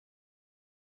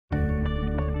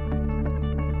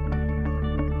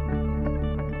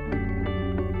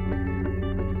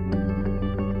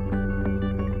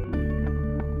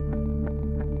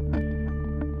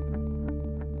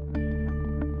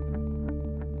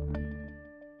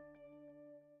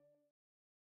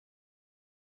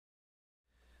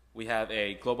We have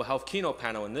a global health keynote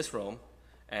panel in this room,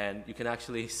 and you can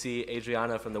actually see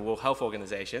Adriana from the World Health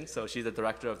Organization. So she's the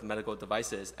director of medical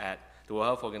devices at the World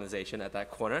Health Organization at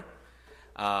that corner.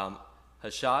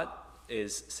 Harshad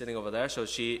is sitting over there. So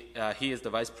he is the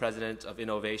vice president of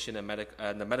innovation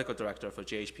and the medical director for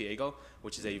JHP Eagle,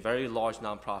 which is a very large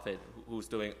nonprofit who's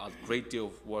doing a great deal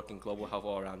of work in global health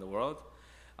all around the world.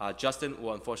 Justin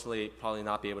will unfortunately probably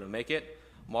not be able to make it.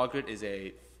 Margaret is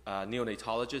a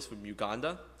neonatologist from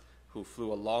Uganda who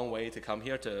flew a long way to come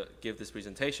here to give this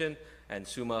presentation, and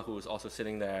Suma, who is also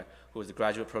sitting there, who is the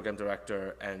graduate program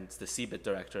director and the CBIT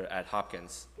director at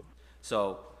Hopkins.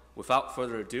 So without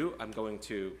further ado, I'm going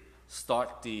to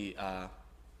start the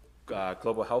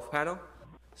global health panel.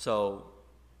 So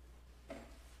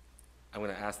I'm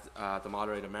going to ask the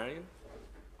moderator, Marion.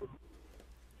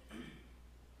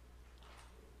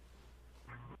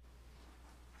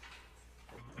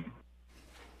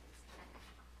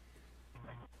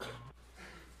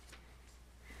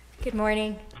 Good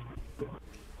morning.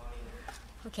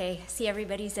 Okay, see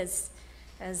everybody's as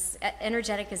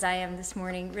energetic as I am this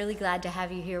morning. Really glad to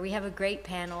have you here. We have a great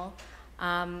panel.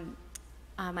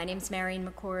 My name's Marion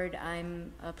McCord.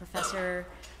 I'm a professor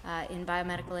in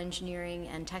biomedical engineering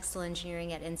and textile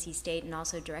engineering at NC State, and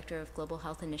also director of global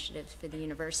health initiatives for the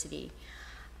university.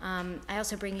 I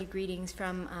also bring you greetings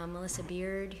from Melissa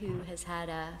Beard, who has had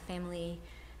a family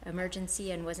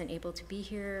emergency and wasn't able to be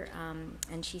here,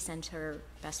 and she sent her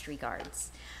best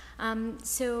regards.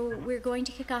 So we're going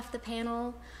to kick off the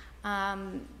panel.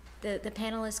 The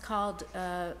panel is called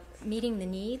Meeting the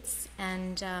Needs,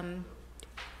 and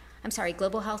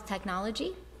Global Health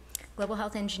Technology, Global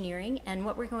Health Engineering, and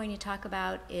what we're going to talk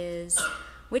about is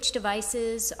which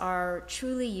devices are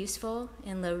truly useful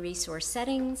in low resource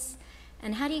settings,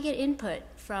 and how do you get input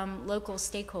from local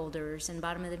stakeholders and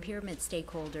bottom of the pyramid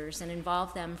stakeholders and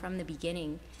involve them from the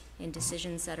beginning in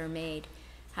decisions that are made?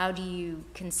 How do you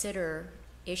consider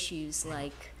issues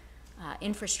like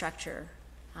infrastructure,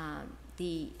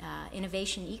 the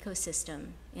innovation ecosystem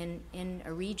in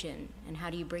a region, and how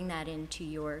do you bring that into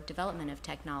your development of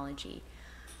technology?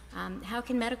 How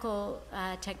can medical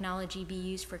technology be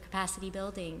used for capacity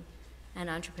building and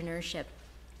entrepreneurship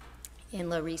in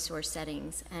low resource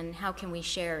settings, and how can we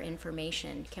share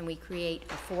information? Can we create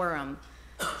a forum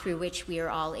through which we are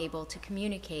all able to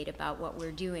communicate about what we're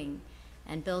doing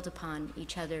and build upon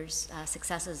each other's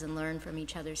successes and learn from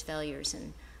each other's failures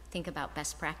and think about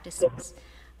best practices?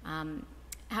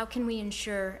 How can we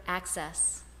ensure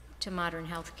access to modern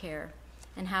healthcare,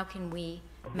 and how can we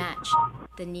match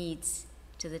the needs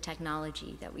to the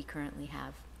technology that we currently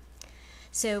have?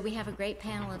 So we have a great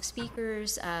panel of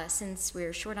speakers. Since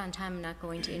we're short on time, I'm not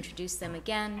going to introduce them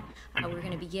again. We're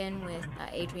going to begin with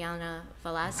Adriana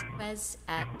Velazquez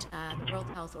at the World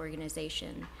Health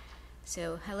Organization.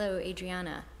 So hello,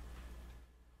 Adriana.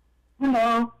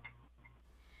 Hello.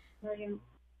 How are you?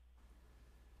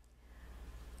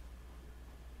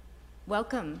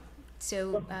 Welcome.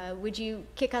 So would you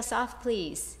kick us off,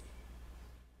 please?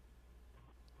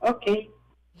 Okay.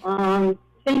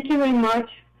 Thank you very much.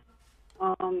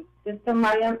 Mr.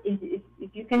 Mariam, if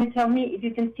you can tell me if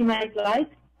you can see my slides.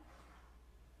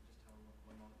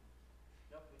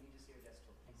 Nope, we need to see your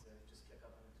desktop. Please just click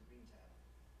up on the green tab.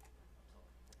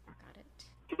 Got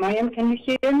it. Mariam, can you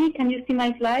hear me? Can you see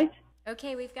my slides?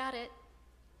 Okay, we've got it.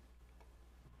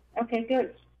 Okay,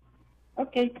 good.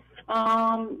 Okay.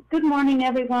 Good morning,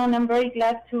 everyone. I'm very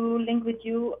glad to link with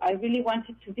you. I really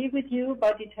wanted to be with you,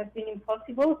 but it has been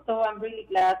impossible, so I'm really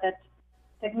glad that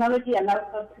technology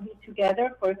allows us to be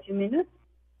together for a few minutes.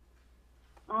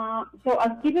 So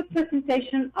I'll give a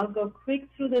presentation. I'll go quick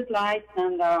through the slides,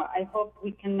 and I hope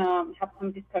we can have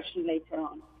some discussion later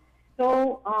on.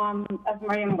 So as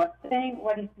Mariam was saying,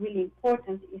 what is really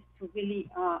important is to really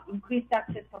increase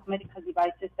access of medical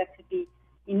devices that could be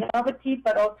innovative,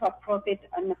 but also appropriate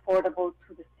and affordable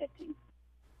to the setting.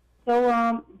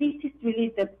 So this is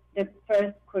really the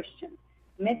first question.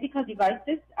 Medical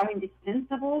devices are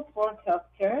indispensable for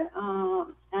healthcare,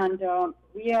 and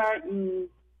we are in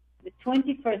the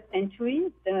 21st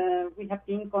century. We have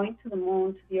been going to the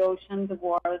moon, to the ocean, the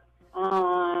wars,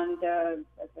 and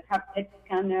have PET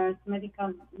scanners,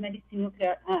 medical medicine,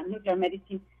 nuclear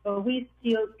medicine. So we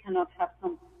still cannot have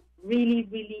some really,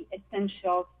 really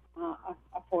essential,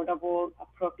 affordable,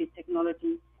 appropriate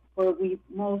technology where we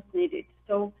most need it.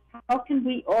 So how can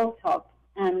we all help?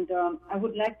 And I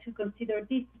would like to consider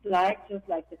this slide just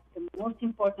like the most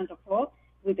important of all,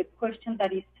 with the question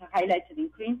that is highlighted in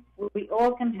green. We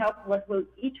all can help. What will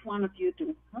each one of you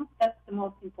do? Huh? That's the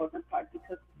most important part,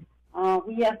 because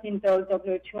we as in the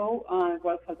WHO,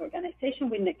 World Health Organization,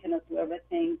 we cannot do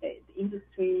everything, the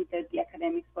industry, the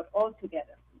academics, but all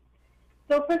together.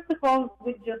 So first of all,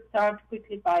 we'll just start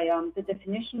quickly by the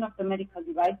definition of the medical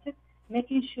devices,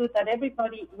 making sure that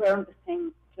everybody, we're on the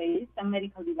same place. A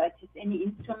medical device is any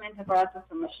instrument, apparatus,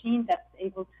 or machine that's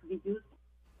able to be used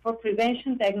for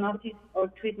prevention, diagnosis, or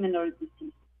treatment of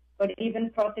disease, but even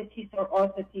prostheses or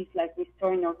orthoses like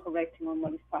restoring or correcting or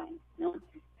modifying. No?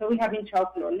 So we have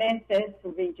intraocular lenses,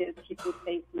 syringes, hip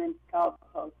replacements,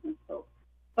 scalpels, and so.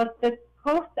 But the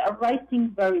costs are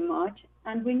rising very much,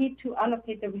 and we need to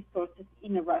allocate the resources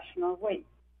in a rational way.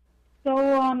 So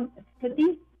for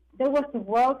this, there was a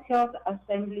World Health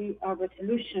Assembly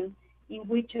resolution in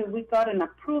which we got an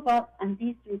approval, and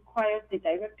this requires the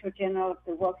Director General of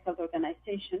the World Health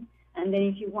Organization, and then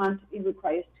if you want, it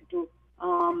requires to do,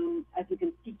 as you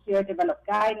can see here, develop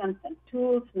guidelines and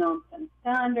tools, norms and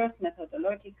standards,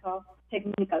 methodological,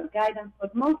 technical guidance,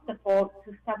 but most of all,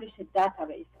 to establish a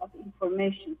database of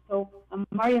information. So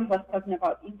Mariam was talking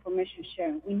about information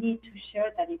sharing. We need to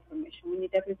share that information. We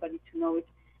need everybody to know it.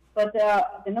 But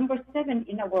the number 7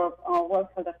 in our World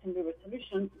Health Assembly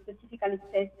resolution specifically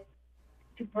says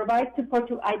to provide support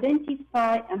to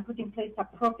identify and put in place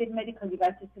appropriate medical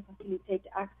devices to facilitate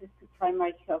access to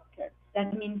primary health care.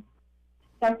 That means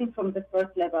starting from the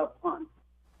first level on.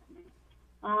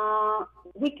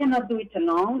 We cannot do it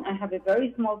alone. I have a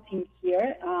very small team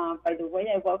here. By the way,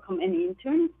 I welcome any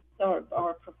interns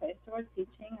or professors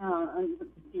teaching and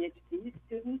PhD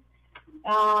students.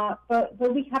 But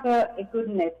we have a good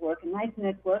network, a nice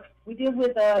network. We deal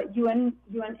with UN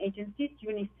agencies.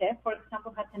 UNICEF, for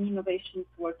example, has an innovations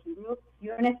working group.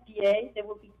 UNFPA, they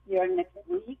will be here next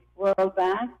week. World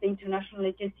Bank, the International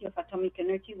Agency of Atomic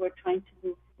Energy, we're trying to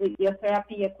do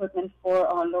radiotherapy equipment for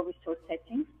low resource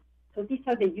settings. So these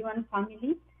are the UN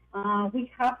family.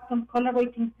 We have some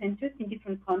collaborating centers in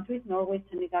different countries, Norway,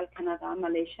 Senegal, Canada,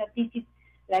 Malaysia. This is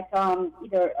like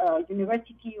either a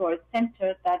university or a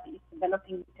center that is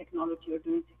developing technology or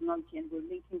doing technology, and we're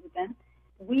linking with them.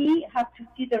 We have to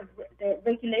see the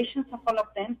regulations of all of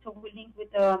them, so we link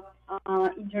with the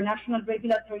international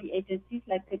regulatory agencies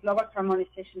like the Global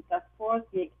Harmonization Task Force,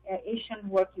 the Asian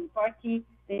Working Party,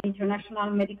 the International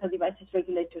Medical Devices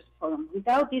Regulators Forum.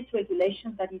 Without these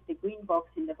regulations, that is the green box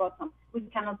in the bottom, we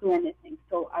cannot do anything.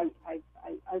 So I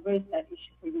raised that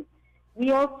issue for you.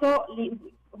 We also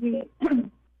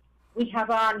we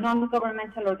have our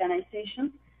non-governmental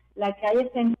organizations like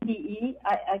ISNDE.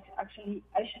 I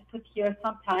should put here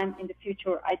sometime in the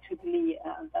future IEEE.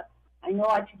 I know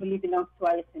IEEE belongs to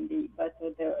ISNDE, but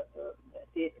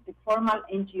the formal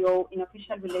NGO in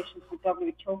official relations with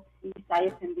WHO is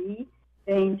ISNDE,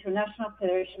 the International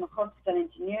Federation of Hospital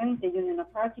Engineering, the Union of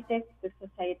Architects, the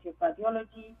Society of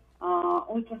Radiology,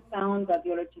 ultrasound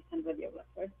radiologists and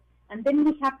radiographers. And then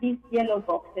we have these yellow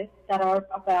boxes that are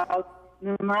about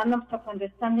memorandums of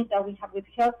understanding that we have with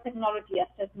health technology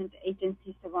assessment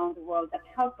agencies around the world that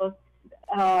help us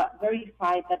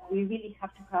verify that we really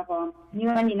have to have new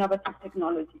and innovative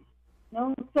technologies.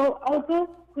 No? So I'll go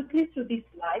quickly through these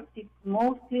slides. It's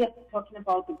mostly talking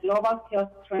about the global health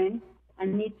trends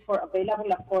and needs for available,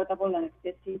 affordable, and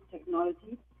accessible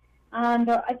technology.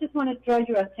 And I just want to draw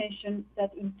your attention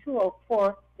that in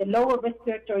 2004, the lower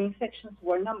respiratory infections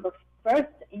were number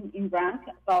first in rank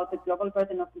about the global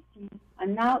burden of disease,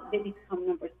 and now they become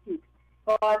number 6.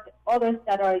 But others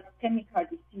that are ischemic heart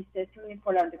diseases,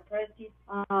 unipolar depressive,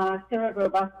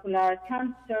 cerebrovascular,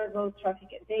 cancer, road traffic,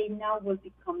 they now will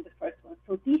become the first one.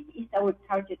 So this is our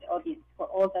target audience for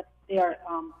all that they are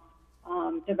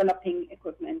developing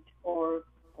equipment or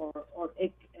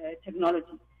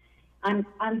technology. And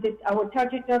our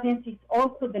target audience is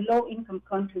also the low-income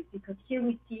countries, because here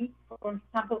we see, for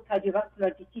example,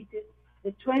 cardiovascular diseases,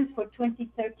 the trends for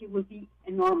 2030 will be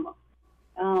enormous.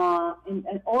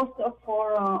 And also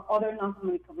for other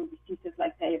non-communicable diseases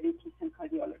like diabetes and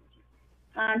cardiology.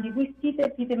 And if we see the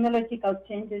epidemiological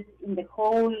changes in the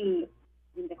whole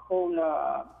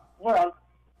world,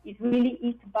 it really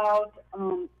is about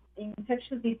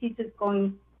infectious diseases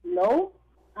going low,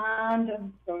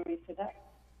 and sorry for that,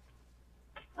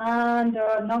 and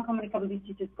non-communicable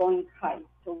diseases going high.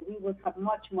 So we will have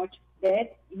much death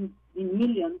in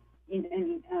millions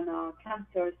in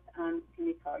cancers and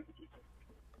ischemic heart diseases.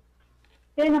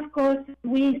 Then, of course,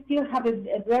 we still have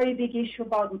a very big issue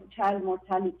about child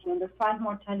mortality. Under 5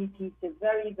 mortality is a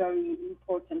very, very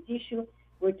important issue.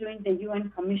 We're doing the UN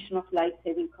Commission of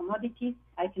Life-Saving Commodities.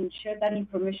 I can share that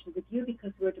information with you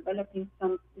because we're developing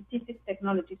some specific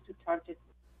technologies to target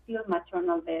still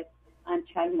maternal death and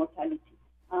child mortality.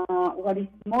 What is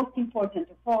most important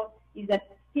of all is that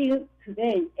still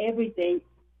today, every day,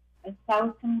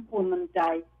 1,000 women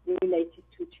die related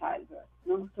to childbirth.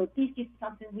 No? So this is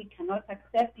something we cannot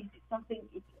accept. This is something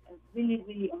it's really,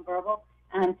 really unbearable,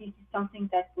 and this is something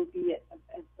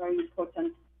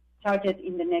target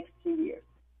in the next 2 years.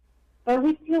 But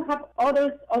we still have other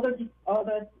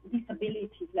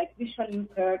disabilities like visually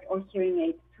impaired or hearing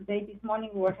aids. Today, this morning,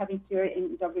 we were having here in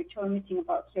WHO meeting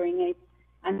about hearing aids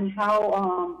and how,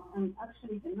 and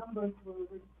actually the numbers were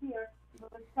already here. We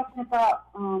were talking about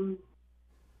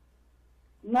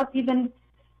not even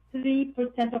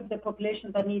 3% of the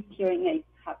population that needs hearing aids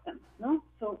have them. No,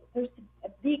 so there's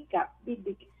a big gap,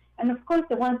 big. And of course,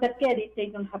 the ones that get it, they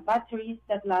don't have batteries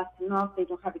that last enough. They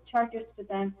don't have chargers to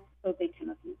them, so they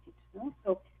cannot use it. No? So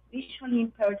visually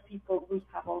impaired people will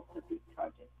have also big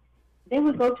targets. Then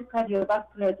we go to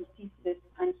cardiovascular diseases,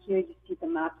 and here you see the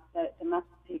maps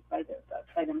take by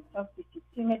themselves. This is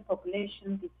female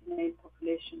population, this is male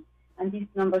population, and these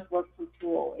numbers work from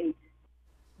 2008.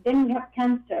 Then we have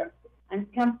cancer, and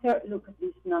cancer. Look at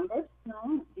these numbers. No,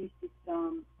 this is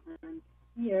and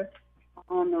here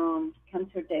on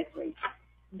cancer death rate.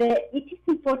 It is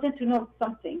important to note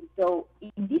something, though.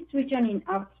 In this region in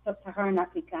sub-Saharan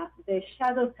Africa, the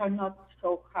shadows are not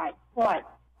so high. Why?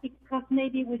 Because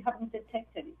maybe we haven't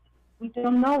detected it. We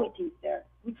don't know it is there.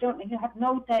 We have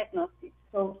no diagnosis.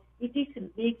 So it is a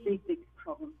big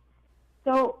problem.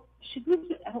 So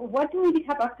what do we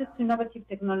have access to innovative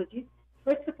technologies?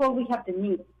 First of all, we have the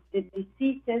needs, the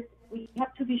diseases. We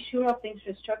have to be sure of the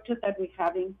infrastructure that we're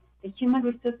having, the human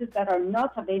resources that are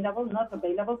not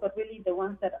available, but really the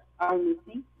ones that are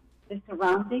missing, the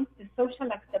surroundings, the social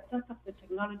acceptance of the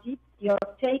technology, the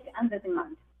uptake, and the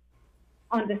demand.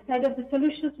 On the side of the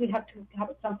solutions, we have to have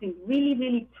something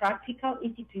really practical,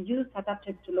 easy to use,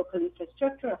 adapted to local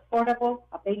infrastructure, affordable,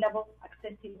 available,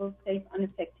 accessible, safe, and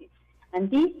effective. And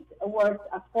these words,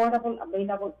 affordable,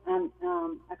 available, and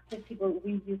accessible,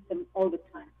 we use them all the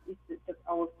time. This is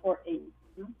our 4 A's.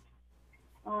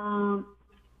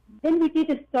 Then we did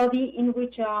a study in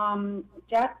which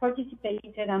Jack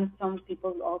participated and some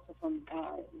people also from the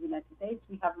United States.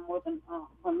 We have more than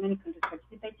many countries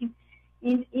participating.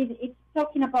 It's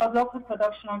talking about local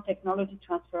production or technology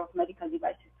transfer of medical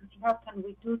devices to see how can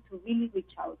we do to really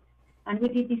reach out. And we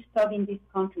did this study in these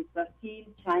countries, Brazil,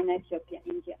 China, Ethiopia,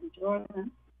 India, and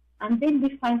Jordan. And then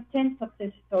we find 10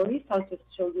 success stories. I'll just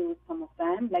show you some of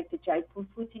them, like the Jaipur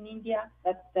foot in India.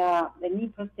 That's the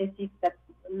knee prosthesis that's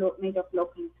made of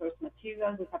locally sourced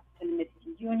material. We have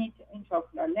telemedicine unit,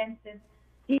 intraocular lenses.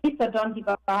 This odon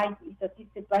device is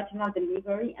assisted vaginal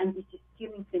delivery, and this is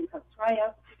still in clinical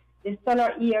trials. The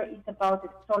solar ear is about a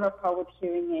solar-powered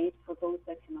hearing aid for those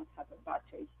that cannot have a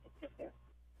battery, etc.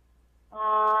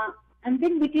 And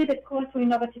then we did a call for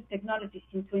innovative technologies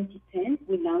in 2010.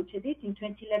 We launched it. In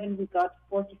 2011, we got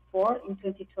 44. In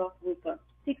 2012, we got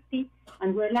 60.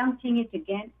 And we're launching it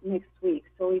again next week.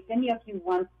 So if any of you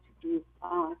want to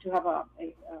have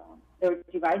their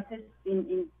devices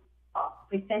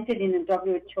presented in a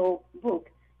WHO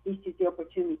book, this is the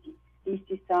opportunity. This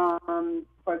is,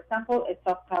 for example, a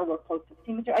soft power pulse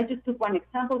oximeter. I just took one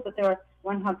example, but there are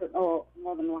 100 or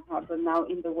more than 100 now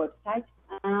in the website.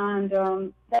 And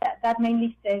that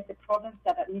mainly says the problems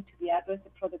that need to be addressed, the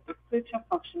product description,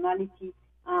 functionality,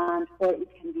 and where it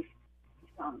can be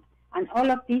found. And all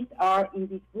of these are in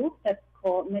this book that's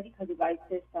called Medical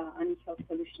Devices and Health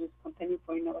Solutions Companion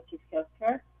for Innovative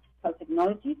Healthcare, Health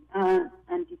Technologies, and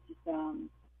this is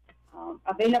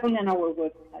available on our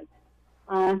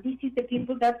website. This is the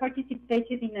people that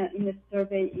participated in a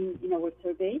survey, in our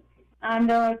survey. And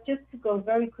just to go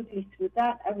very quickly through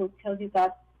that, I will tell you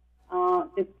that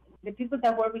the people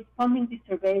that were responding to the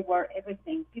survey were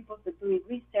everything. People that do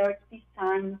research,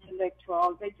 design,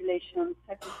 intellectual, regulation,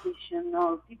 acquisition,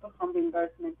 or people from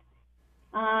reimbursement.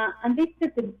 And this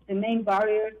is the main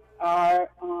barriers are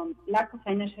lack of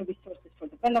financial resources for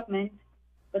development.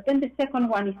 But then the second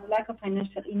one is lack of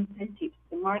financial incentives,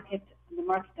 the market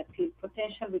appeal,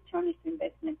 potential return on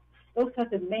investment. Those are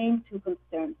the main two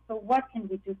concerns. So what can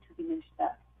we do to diminish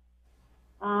that?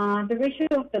 The ratio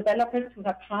of developers who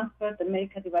have transferred the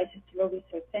medical devices to low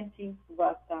research centers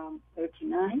was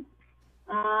 39.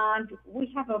 And we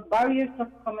have a barriers of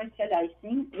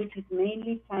commercializing, which is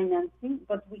mainly financing,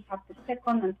 but we have the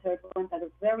second and third one that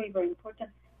are very, very important,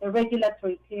 the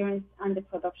regulatory clearance and the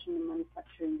production and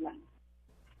manufacturing line.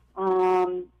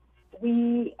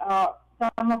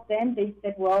 Some of them, they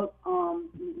said, well,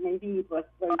 maybe it was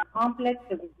very complex,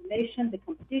 the regulation, the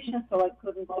competition, so I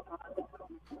couldn't go after the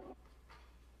competition.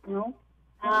 No?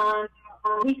 And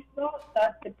we saw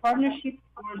that the partnerships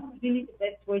are really the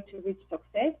best way to reach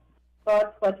success,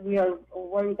 but what we are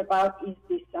worried about is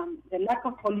this, the lack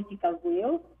of political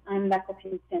will and lack of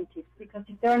incentives, because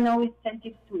if there are no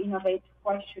incentives to innovate,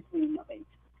 why should we innovate?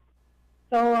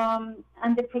 So,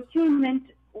 and the procurement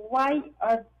why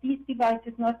are these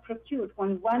devices not procured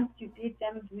when once you did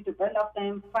them, you develop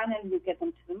them, finally you get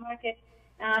them to the market?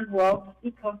 And well,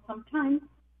 because sometimes,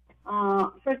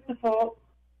 first of all,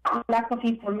 lack of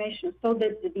information. So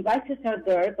the devices are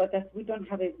there, but as we don't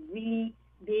have a really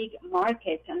big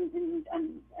market and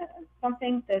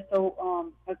something that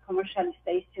a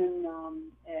commercialization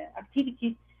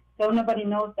activities, so nobody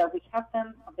knows that we have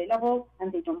them available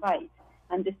and they don't buy it.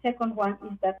 And the second one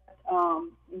is that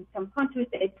in some countries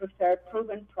they prefer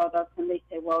proven products and they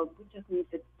say, well, we just need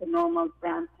the normal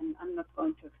brands and I'm not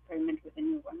going to experiment with a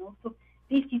new one. Also,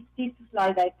 this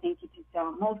slide, I think it is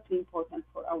mostly important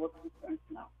for our concerns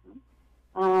now.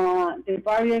 The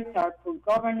barriers are poor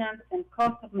governance and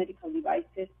cost of medical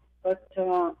devices, but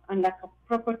and lack of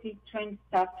properly trained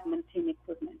staff to maintain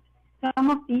equipment.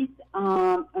 Some of these,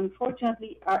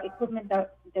 unfortunately, are equipment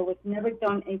that there was never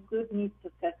done a good needs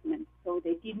assessment, so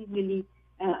they didn't really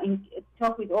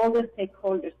talk with all the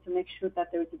stakeholders to make sure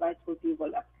that their device will be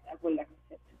well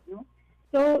accepted.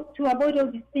 So to avoid all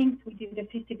these things, we did a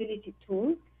feasibility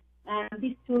tool, and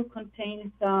this tool contains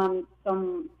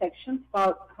some sections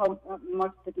about how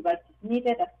much the device is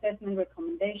needed, assessment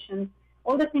recommendations,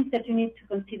 all the things that you need to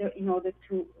consider in order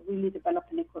to really develop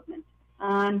an equipment.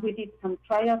 And we did some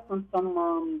trials on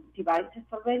some devices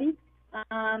already,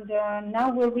 and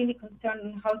now we're really concerned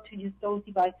on how to use those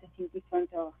devices in different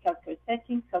healthcare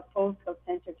settings, health posts, health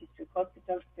centers, district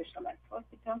hospitals, specialized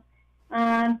hospitals,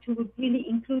 and to really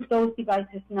include those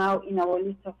devices now in our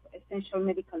list of essential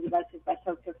medical devices by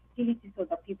healthcare facilities so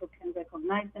that people can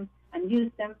recognize them and use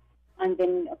them, and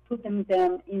then put them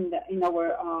in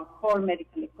our core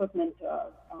medical equipment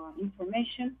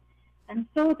information. And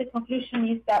so the conclusion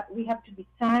is that we have to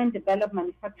design, develop,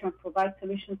 manufacture, and provide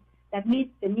solutions that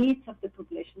meet the needs of the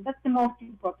population. That's the most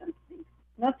important thing.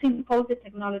 Not to impose the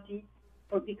technology,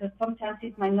 because sometimes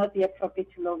it might not be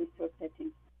appropriate to low-resource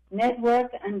settings.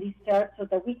 Network and research so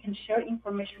that we can share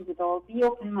information with all, be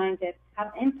open-minded,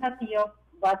 have empathy of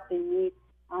what they need,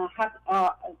 have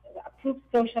approved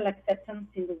social acceptance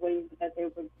in the way that they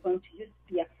were going to use,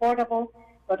 be affordable,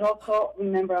 but also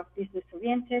remember of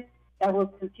business-oriented, that will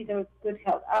consider good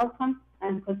health outcomes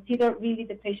and consider really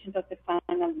the patient as the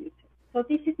final user. So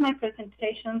this is my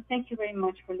presentation. Thank you very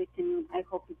much for listening. I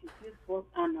hope it is useful,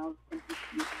 and I'll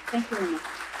continue. Thank you very much.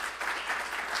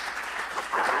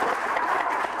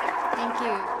 Thank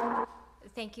you.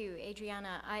 Thank you,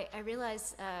 Adriana. I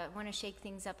realize I want to shake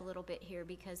things up a little bit here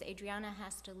because Adriana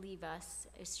has to leave us.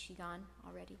 Is she gone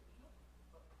already?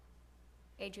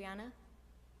 Adriana?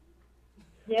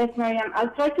 Yes, Mariam. I'll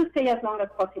try to stay as long as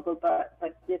possible, but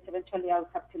yes, eventually I'll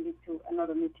have to leave to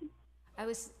another meeting. I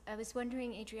was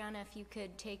wondering, Adriana, if you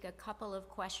could take a couple of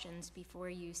questions before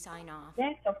you sign off.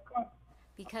 Yes, of course.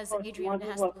 Because Adriana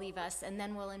has to leave us, and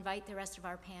then we'll invite the rest of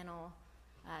our panel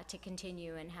to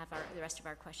continue and have the rest of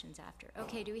our questions after.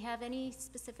 Okay, do we have any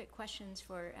specific questions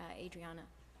for Adriana?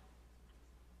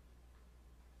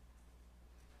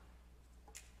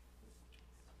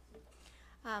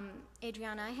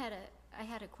 Adriana, I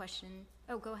had a question.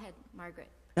 Oh, go ahead, Margaret.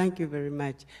 Thank you very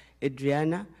much,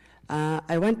 Adriana.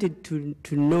 I wanted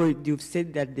to know, you've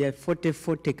said that there are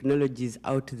 44 technologies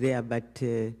out there, but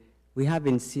we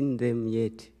haven't seen them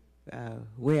yet.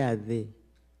 Where are they?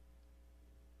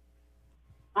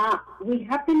 We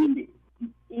have them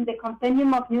in the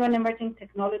Compendium of New and Emerging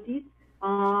Technologies.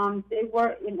 They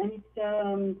were in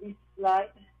this slide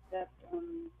that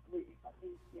we have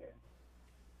in here.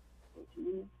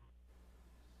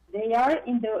 They are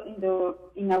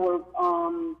in our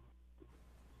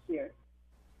here.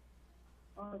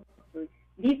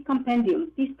 This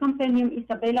compendium is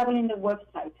available in the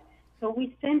website. So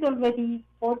we sent already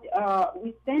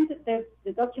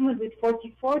the document with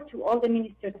 44 to all the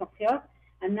ministers of health,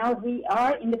 and now we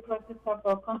are in the process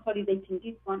of consolidating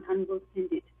this one and we'll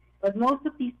send it. But most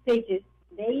of these pages,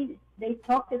 they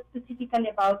talk specifically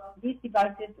about these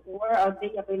devices, where are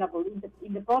they available.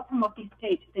 In the bottom of this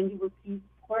page, then you will see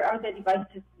where are the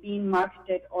devices being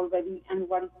marketed already and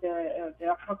what is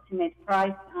the approximate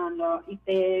price, and if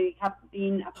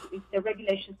the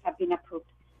regulations have been approved.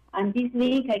 And this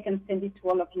link, I can send it to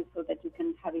all of you so that you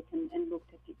can have it and look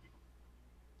at it.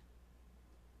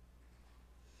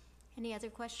 Any other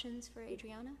questions for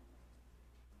Adriana?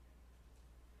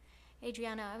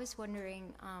 Adriana, I was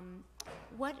wondering,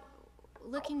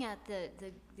 looking at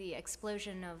the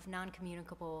explosion of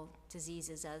non-communicable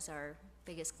diseases as our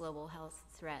biggest global health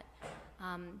threat,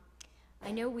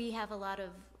 I know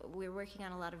we're working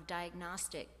on a lot of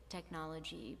diagnostic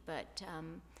technology, but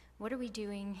what are we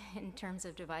doing in terms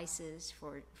of devices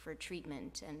for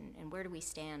treatment, and where do we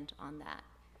stand on that?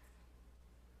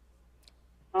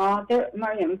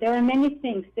 Mariam, there are many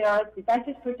things. There are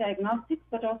devices for diagnostics,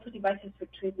 but also devices for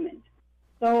treatment.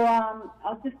 So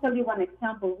I'll just tell you one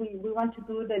example. We want to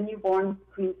do the newborn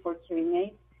screen for hearing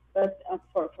aids, but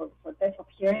for deaf of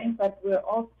hearing, but we're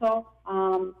also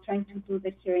trying to do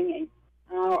the hearing aids.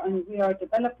 And we are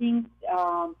developing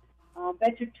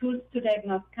better tools to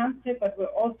diagnose cancer, but we're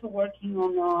also working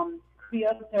on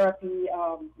cryotherapy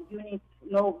units,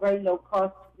 very low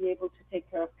cost, to be able to take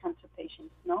care of cancer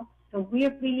patients. No? So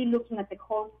we're really looking at the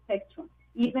whole spectrum,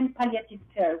 even palliative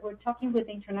care. We're talking with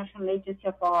the International Agency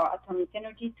of Atomic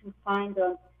Energy to find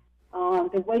the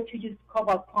way to use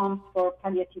cobalt pumps for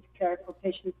palliative care for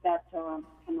patients that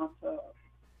cannot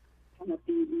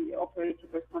be operated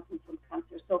or something from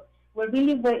cancer. So we're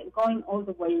really going all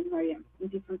the way, Mariam, in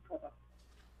different products.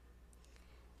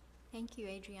 Thank you,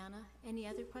 Adriana. Any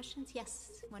other questions?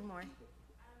 Yes, one more.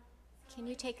 Can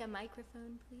you take a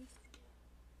microphone, please?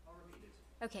 I'll repeat it.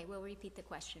 Okay, we'll repeat the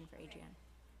question for Adriana.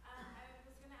 I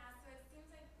was going to ask, so it seems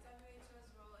like WHO's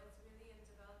role is really in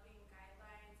developing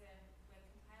guidelines and like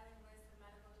compiling lists of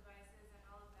medical devices and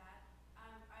all of that.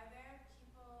 Are there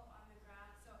people on the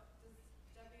ground? So does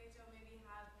WHO maybe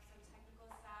have some technical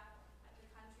staff at the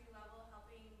country level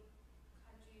helping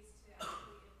countries to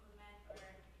actually implement,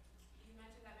 or you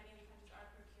mentioned that many of the countries are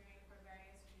procuring for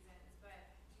various reasons, but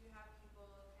do you have people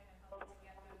kind of helping to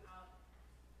get them out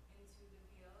into the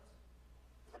field?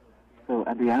 So,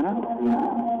 Adriana?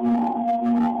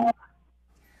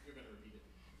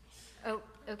 Oh,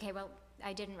 okay, well,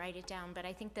 I didn't write it down, but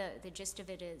I think the gist of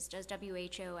it is, does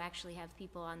WHO actually have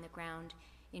people on the ground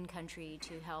in country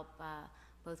to help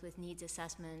both with needs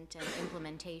assessment and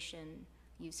implementation,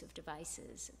 use of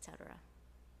devices, et cetera?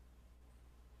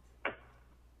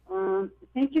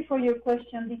 Thank you for your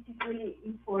question. This is really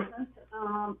important.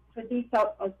 For this,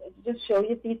 I'll just show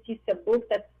you. This is a book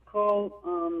that's called,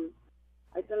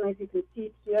 I don't know if you can see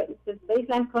it here. It's a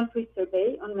baseline country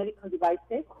survey on medical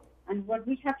devices. And what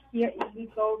we have here is we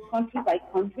go country by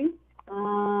country,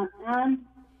 and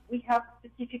we have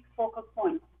specific focal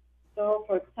points. So,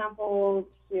 for example,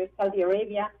 here Saudi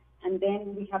Arabia, and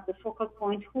then we have the focal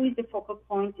point. Who is the focal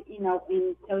point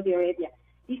in Saudi Arabia?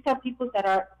 These are people that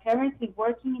are currently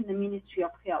working in the Ministry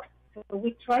of Health. So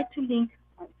we try to link.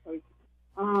 We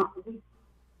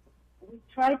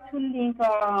try to link.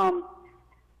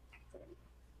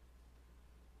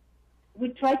 We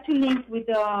try to link with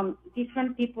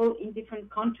different people in different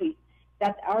countries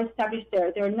that are established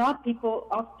there. They're not people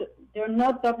they're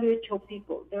not WHO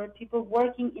people. There are people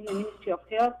working in the Ministry of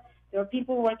Health. There are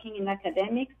people working in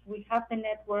academics. We have the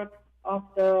network of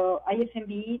the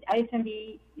IFMBE.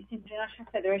 IFMBE is International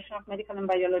Federation of Medical and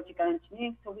Biological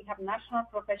Engineering. So we have national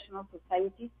professional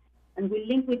societies, and we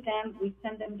link with them. We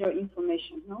send them their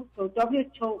information. No? So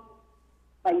WHO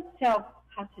by itself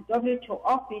has a WHO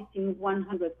office in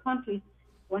 100 countries,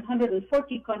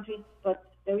 140 countries, but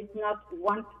there is not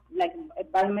one, like a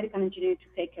biomedical engineer to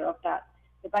take care of that.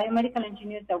 The biomedical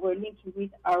engineers that we're linking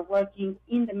with are working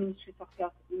in the Ministries of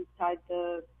Health inside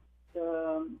the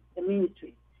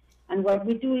ministries. And what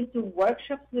we do is do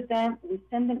workshops with them. We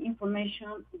send them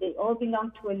information. They all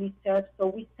belong to a listserv, so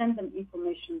we send them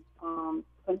information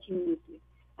continuously.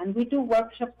 And we do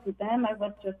workshops with them. I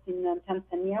was just in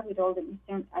Tanzania with all the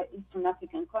Eastern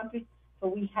African countries. So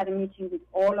we had a meeting with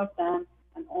all of them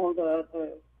and all the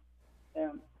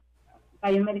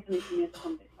biomedical engineers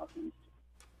from the health ministry.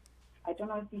 I don't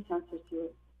know if this answers your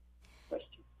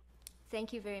question.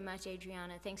 Thank you very much,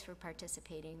 Adriana. Thanks for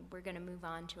participating. We're going to move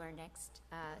on to our next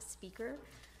speaker,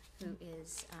 who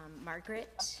is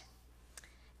Margaret.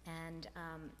 And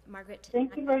Margaret.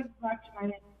 Thank you very much,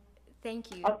 Margaret.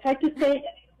 Thank you. I'll try to stay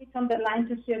on the line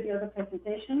to hear the other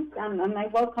presentations, and I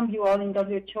welcome you all in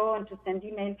WHO and to send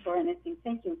emails or anything.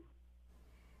 Thank you.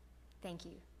 Thank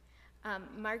you.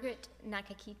 Margaret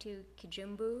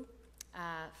Nakakeeto-Kijjambu,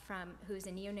 who is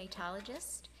a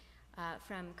neonatologist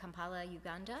from Kampala,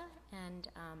 Uganda, and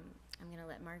I'm going to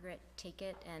let Margaret take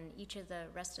it, and each of the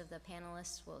rest of the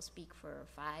panelists will speak for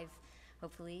 5,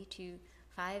 hopefully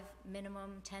 5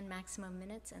 minimum, 10 maximum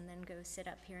minutes, and then go sit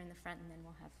up here in the front, and then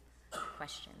we'll have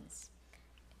questions.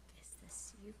 Is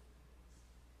this you?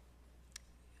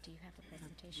 Do you have a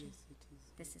presentation? Yes, it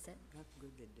is. This is it? I have to go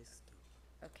to the desktop.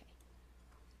 Okay.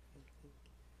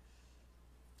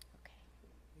 Okay.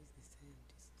 Where's the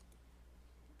scientist?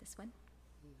 This one?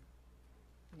 No.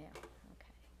 No.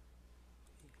 Okay.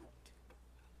 You have to.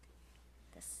 Okay.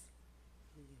 This.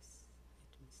 Yes.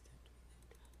 Let me start with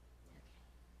that one.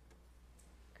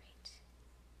 Okay. Great.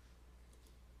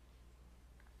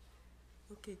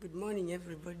 Okay, good morning,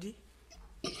 everybody.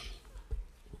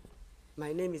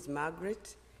 My name is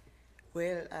Margaret.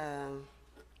 Well,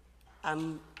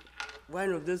 I'm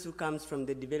one of those who comes from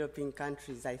the developing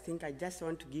countries, I think I just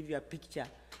want to give you a picture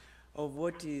of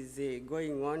what is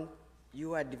going on.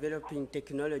 You are developing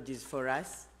technologies for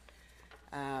us,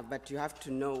 but you have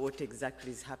to know what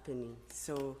exactly is happening.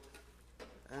 So,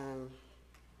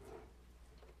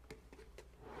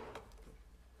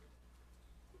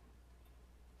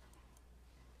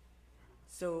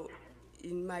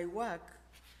 in my work,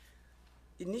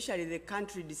 initially the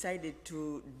country decided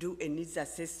to do a needs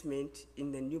assessment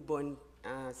in the newborn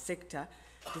sector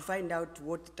to find out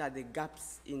what are the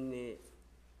gaps in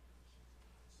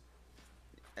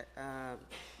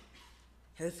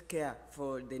healthcare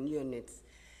for the neonates.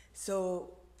 So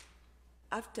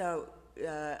after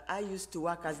I used to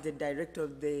work as the director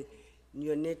of the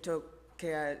neonatal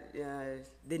care,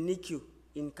 the NICU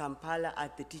in Kampala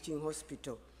at the teaching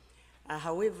hospital.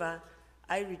 However,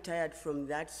 I retired from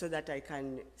that so that I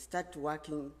can start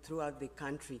working throughout the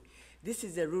country. This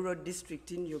is a rural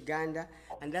district in Uganda,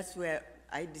 and that's where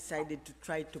I decided to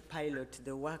try to pilot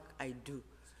the work I do.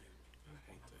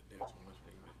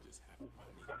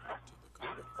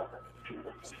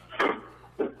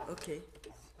 Okay,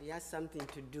 he has something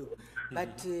to do.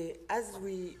 But as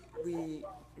we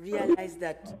realized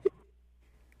that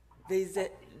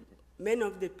many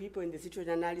of the people in the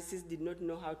situation analysis did not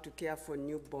know how to care for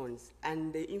newborns,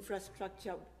 and the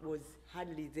infrastructure was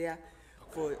hardly there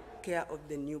for care of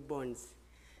the newborns.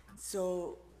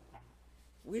 So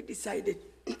we decided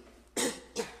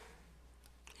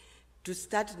to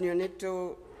start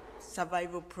neonatal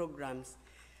survival programs,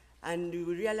 and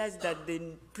we realized that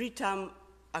the preterm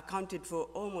accounted for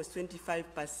almost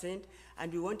 25%,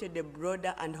 and we wanted a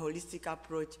broader and holistic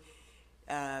approach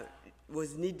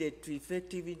was needed to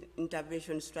effective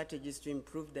intervention strategies to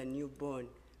improve the newborn.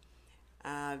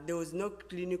 There was no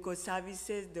clinical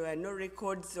services, there were no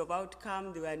records of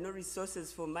outcome, there were no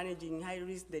resources for managing high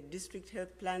risk. The district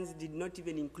health plans did not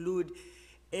even include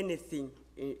anything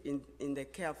in the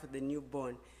care for the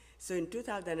newborn. So in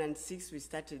 2006, we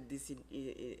started this,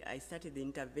 I started the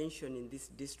intervention in this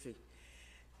district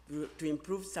to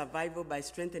improve survival by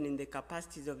strengthening the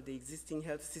capacities of the existing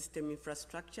health system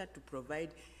infrastructure to provide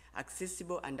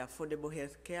accessible and affordable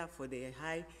health care for the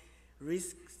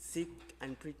high-risk, sick,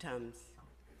 and preterms.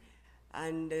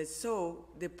 And so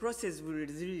the process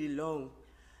was really long.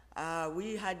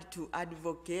 We had to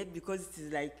advocate because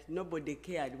it's like nobody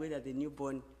cared whether the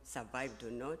newborn survived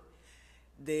or not.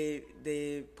 The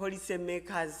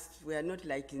policymakers were not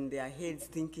like in their heads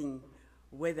thinking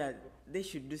whether they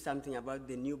should do something about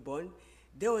the newborn.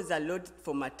 There was a lot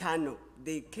for maternal.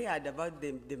 They cared about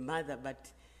the mother, but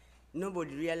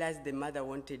nobody realized the mother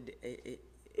wanted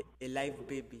a live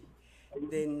baby.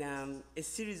 Then a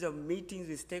series of meetings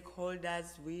with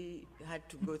stakeholders. We had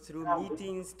to go through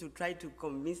meetings to try to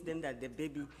convince them that the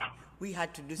baby, we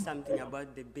had to do something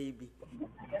about the baby.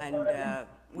 And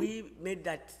we made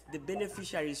that the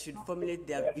beneficiaries should formulate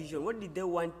their vision. What did they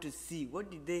want to see?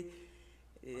 What did they,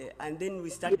 and then we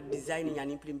started designing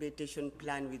an implementation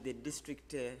plan with the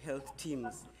district health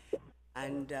teams.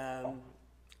 And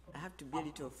I have to be a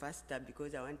little faster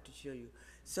because I want to show you.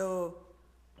 So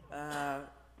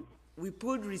we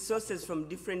pulled resources from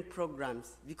different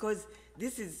programs because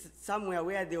this is somewhere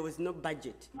where there was no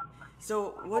budget.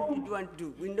 So what did we want to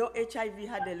do? We know HIV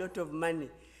had a lot of money.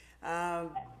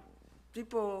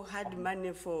 People had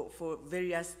money for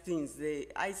various things, the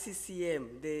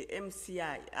ICCM, the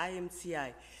MCI,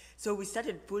 IMCI. So we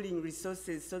started pulling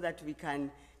resources so that we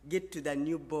can get to the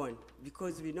newborn,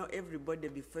 because we know everybody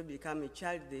before they become a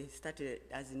child, they started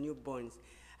as newborns.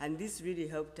 And this really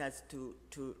helped us to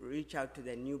reach out to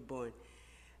the newborn.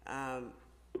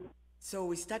 So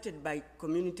we started by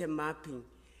community mapping.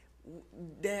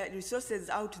 There are resources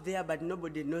out there, but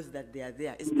nobody knows that they are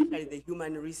there, especially the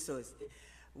human resource.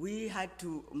 We had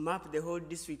to map the whole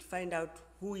district, find out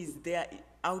who is there,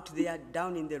 out there,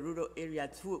 down in the rural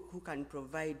areas, who can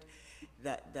provide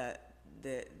the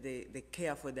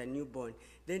care for the newborn.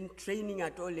 Then training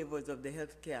at all levels of the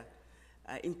health care,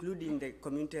 including the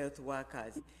community health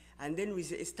workers. And then we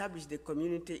established the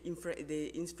community the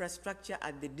infrastructure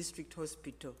at the district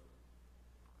hospital.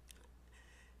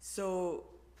 So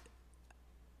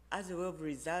as a way of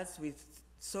results, we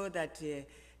saw that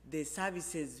the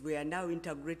services were now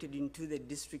integrated into the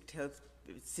district health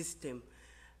system.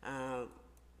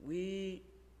 These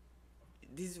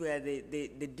were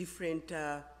the different,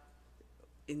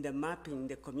 in the mapping,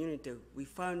 the community, we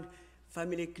found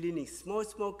family clinics,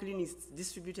 small clinics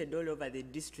distributed all over the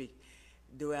district.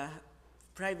 They were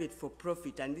private for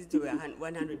profit, and these were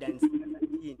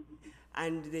 117.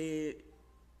 And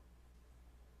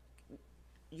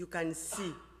you can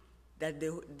see that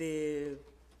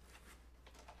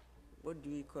what do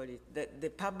we call it? The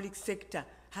public sector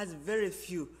has very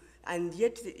few, and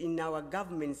yet in our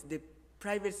governments, the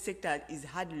private sector is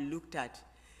hardly looked at.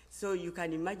 So you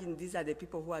can imagine these are the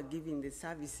people who are giving the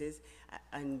services,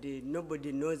 and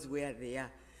nobody knows where they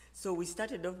are. So we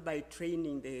started off by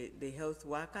training the health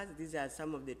workers. These are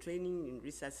some of the training in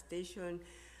resuscitation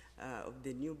of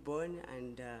the newborn,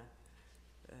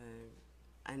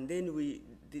 and then we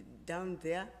down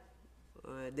there,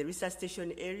 the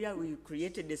resuscitation area, we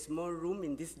created a small room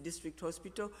in this district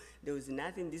hospital. There was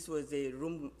nothing. This was a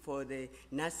room for the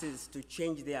nurses to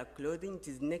change their clothing. It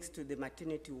is next to the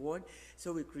maternity ward.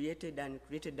 So we created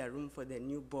a room for the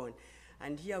newborn.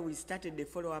 And here we started the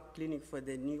follow-up clinic for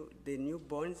the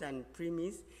newborns and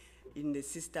preemies in the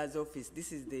sister's office.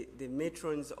 This is the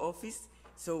matron's office.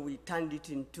 So we turned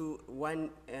it into one,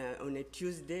 on a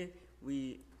Tuesday,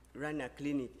 we ran a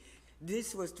clinic.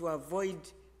 This was to avoid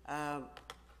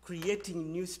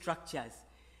creating new structures.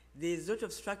 There's a lot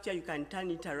of structure, you can turn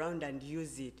it around and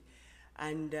use it.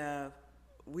 And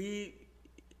we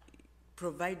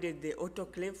provided the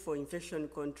autoclave for infection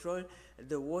control,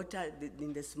 the water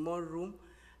in the small room,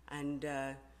 and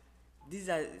these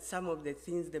are some of the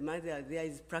things. The mother there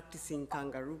is practicing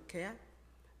kangaroo care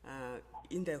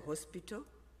in the hospital.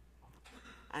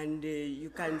 And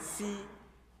you can see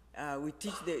we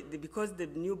teach, because the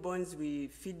newborns, we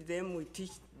feed them, we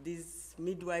teach these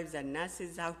midwives and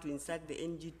nurses how to insert the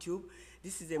NG tube.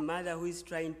 This is a mother who is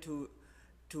trying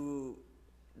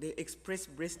they express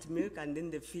breast milk and then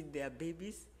they feed their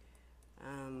babies.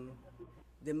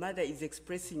 The mother is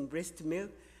expressing breast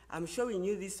milk. I'm showing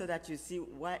you this so that you see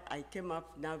why I came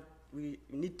up now. We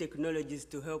need technologies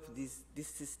to help this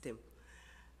system.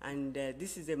 And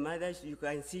this is a mother, you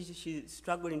can see she's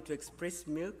struggling to express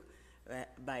milk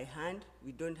by hand.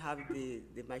 We don't have the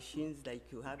machines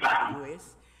like you have in the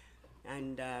US.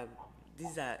 And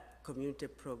these are community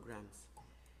programs.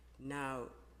 Now,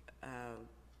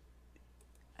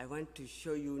 I want to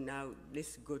show you now,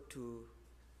 let's go to,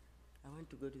 I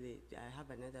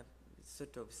have another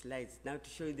sort of slides now to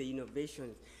show you the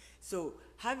innovations. So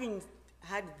having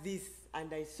had this,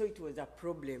 and I saw it was a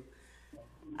problem,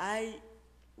 I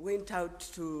went out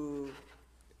to,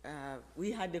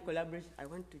 we had a collaboration, I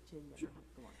want to change that. Sure,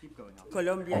 go on, keep going.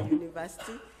 Columbia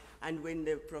University, and when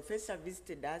the professor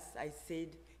visited us,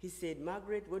 he said,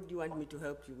 Margaret, what do you want me to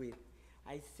help you with?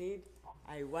 I said,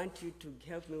 I want you to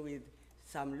help me with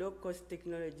some low-cost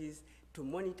technologies to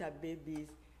monitor babies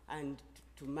and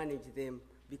to manage them,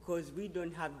 because we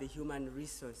don't have the human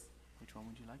resource. Which one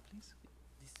would you like, please?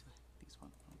 This one. This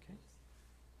one, okay.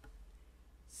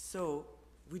 So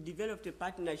we developed a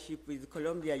partnership with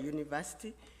Columbia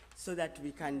University so that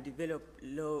we can develop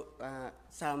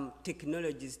some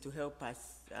technologies to help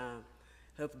us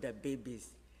help the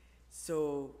babies.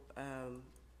 So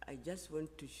I just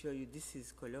want to show you, this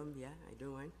is Columbia, I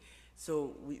don't want.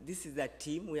 So this is the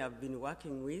team we have been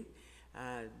working with.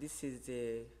 This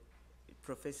is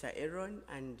Professor Aaron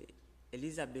and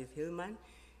Elizabeth Hillman.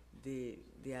 They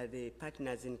are the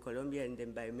partners in Columbia in the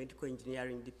biomedical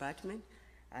engineering department.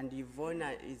 And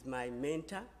Ivona is my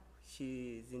mentor.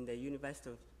 She is in the University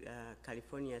of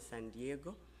California, San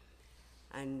Diego.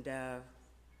 And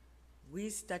we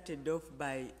started off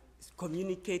by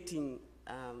communicating,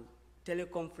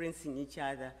 teleconferencing each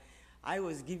other. I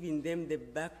was giving them the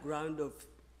background of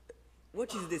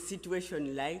what is the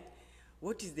situation like,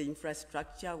 what is the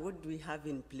infrastructure, what do we have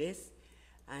in place,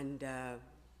 and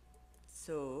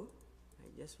so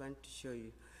I just want to show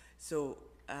you. So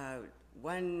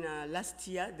last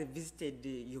year they visited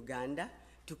Uganda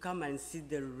to come and see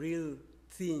the real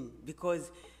thing,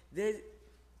 because they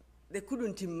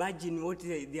couldn't imagine what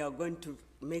they are going to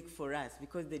make for us,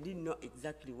 because they didn't know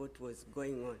exactly what was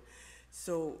going on.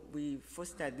 So we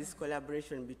fostered this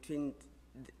collaboration between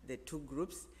the two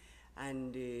groups,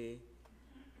 and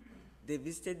they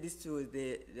visited this to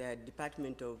the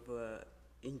Department of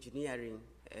Engineering.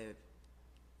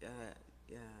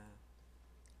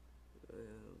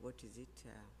 What is it?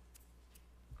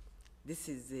 This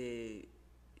is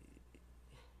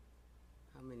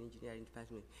how many engineering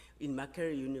departments? In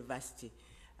Margaret University.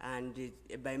 And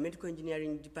a biomedical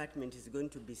engineering department is going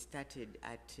to be started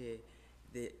at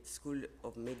the School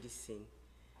of Medicine.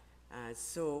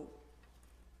 So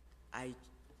I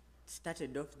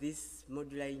started off this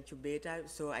modular incubator,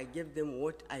 so I gave them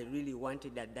what I really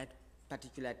wanted at that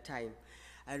particular time.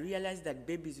 I realized that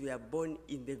babies were born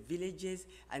in the villages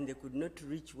and they could not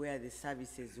reach where the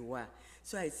services were.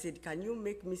 So I said, can you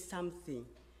make me something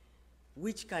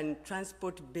which can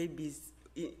transport babies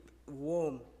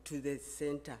warm to the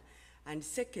center? And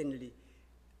secondly,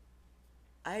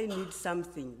 I need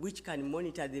something which can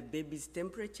monitor the baby's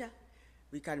temperature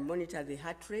We can monitor the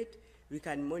heart rate, we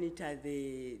can monitor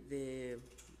the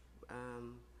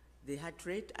heart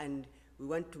rate, and we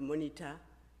want to monitor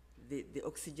the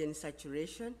oxygen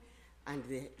saturation and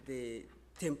the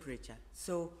temperature.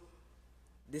 So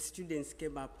the students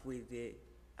came up with a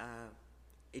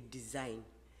design,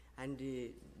 and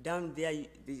down there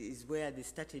is where they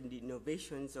started the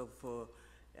innovations of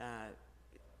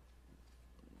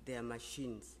their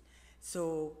machines.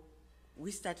 So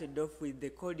we started off with, they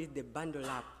called it the bundle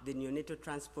up, the neonatal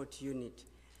transport unit.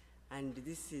 And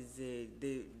this is,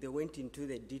 they went into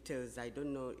the details, I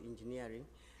don't know engineering,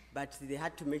 but they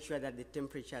had to make sure that the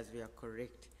temperatures were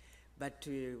correct. But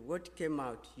what came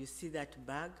out, you see that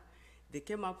bag? They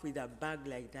came up with a bag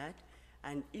like that,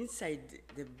 and inside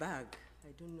the bag,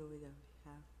 I don't know whether we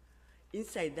have,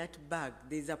 inside that bag,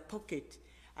 there's a pocket,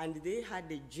 and they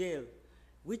had a gel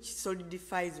which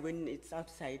solidifies when it's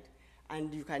outside,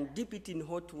 and you can dip it in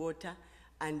hot water,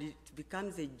 and it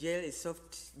becomes a gel, a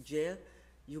soft gel.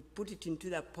 You put it into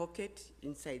the pocket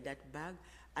inside that bag,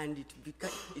 and it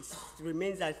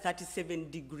remains at 37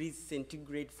 degrees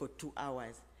centigrade for 2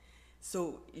 hours.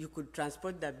 So you could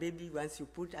transport the baby once you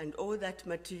put, and all that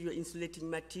material, insulating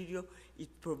material, it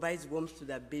provides warmth to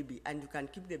the baby, and you can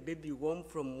keep the baby warm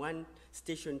from one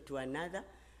station to another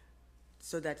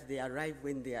so that they arrive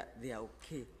when they are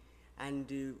okay.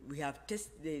 And we have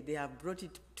tested, they have brought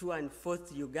it to and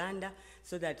forth Uganda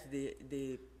so that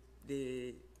the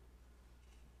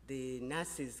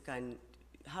nurses can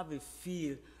have a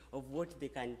feel of what they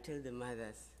can tell the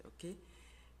mothers, okay?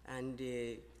 And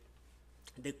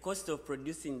the cost of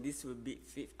producing this will be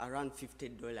around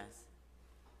 $50.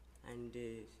 And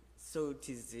so it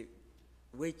is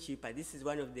way cheaper. This is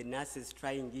one of the nurses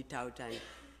trying it out and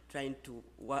trying to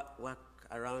work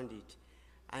around it.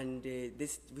 And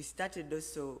we started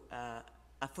also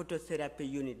a phototherapy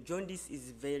unit. Jaundice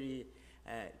is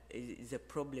is a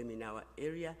problem in our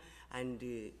area, and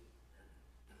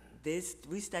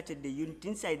we started the unit.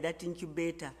 Inside that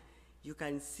incubator, you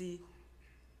can see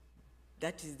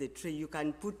that is the tray. You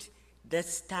can put the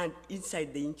stand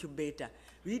inside the incubator.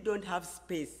 We don't have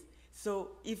space.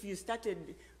 So if you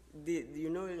started, you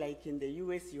know, like in the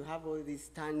US, you have all these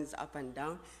stands up and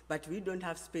down, but we don't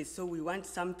have space. So we want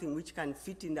something which can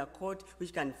fit in the cot,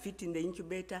 which can fit in the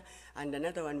incubator, and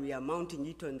another one, we are mounting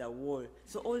it on the wall.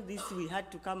 So all this, we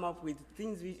had to come up with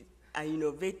things which are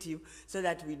innovative so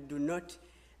that we do not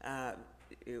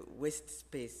waste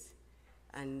space.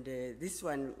 And this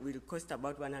one will cost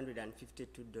about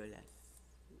 $152.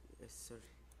 Sorry.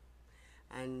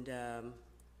 And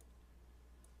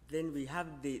then we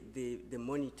have the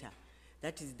monitor.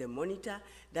 That is the monitor.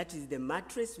 That is the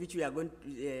mattress, which we are going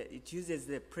to, it uses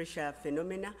the pressure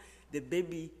phenomena. The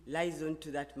baby lies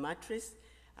onto that mattress,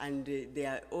 and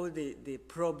all the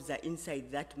probes are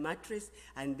inside that mattress,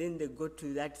 and then they go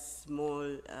to that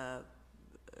small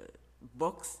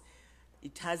box.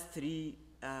 It has 3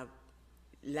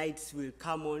 lights will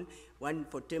come on, one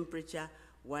for temperature,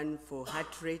 one for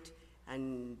heart rate,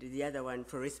 and the other one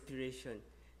for respiration.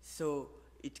 So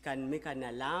it can make an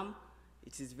alarm.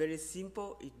 It is very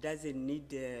simple. It doesn't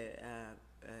need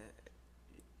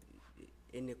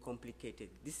any complicated.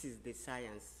 This is the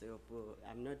science.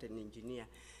 I'm not an engineer,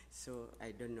 so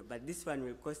I don't know. But this one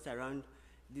will cost around,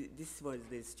 this was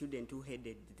the student who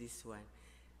headed this one.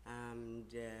 And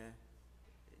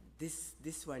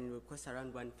this one will cost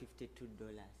around $152.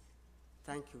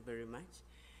 Thank you very much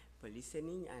for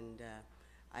listening, and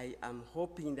I am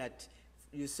hoping that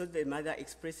you saw the mother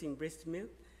expressing breast milk.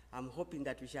 I'm hoping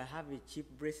that we shall have a cheap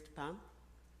breast pump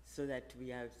so that we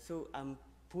have, so I'm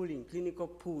pulling, clinical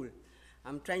pull.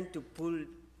 I'm trying to pull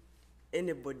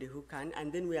anybody who can,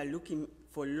 and then we are looking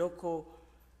for local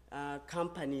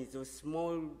companies or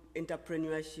small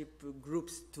entrepreneurship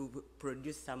groups to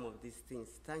produce some of these things.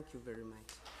 Thank you very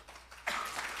much.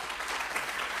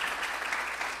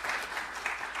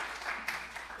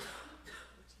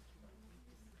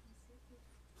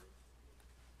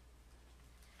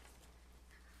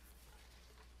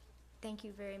 Thank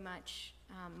you very much,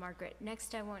 Margaret.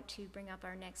 Next, I want to bring up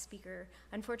our next speaker.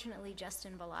 Unfortunately,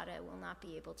 Justin Ballotta will not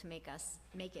be able to make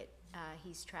it.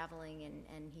 He's traveling,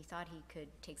 and he thought he could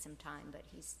take some time, but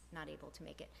he's not able to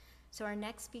make it. So our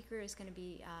next speaker is going to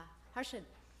be Harshad.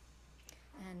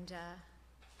 And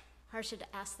Harshad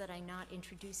asked that I not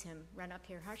introduce him. Run up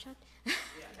here, Harshad. Yeah,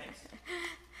 thanks.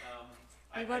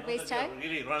 We won't waste time. We're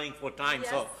really running for time, yes.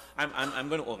 So I'm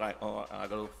going to. All right. Oh, I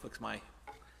got to fix my.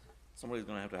 Somebody's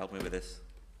going to have to help me with this.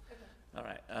 Okay. All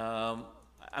right.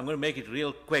 I'm going to make it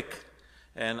real quick,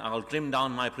 and I'll trim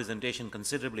down my presentation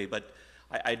considerably, but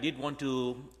I did want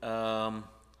to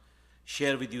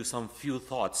share with you some few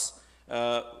thoughts.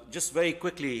 Just very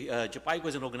quickly, JPIC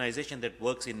is an organization that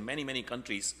works in many, many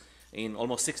countries, in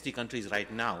almost 60 countries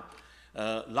right now,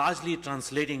 largely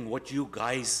translating what you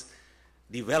guys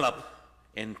develop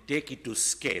and take it to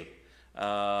scale.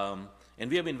 And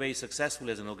we have been very successful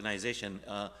as an organization.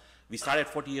 We started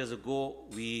 40 years ago.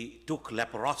 We took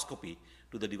laparoscopy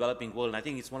to the developing world. And I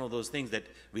think it's one of those things that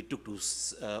we took to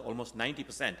almost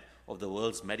 90% of the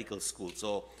world's medical schools.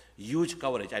 So huge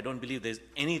coverage. I don't believe there's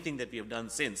anything that we have done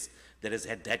since that has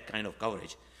had that kind of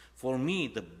coverage. For me,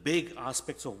 the big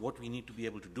aspects of what we need to be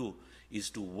able to do is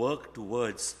to work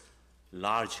towards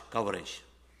large coverage.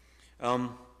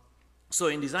 So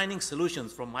in designing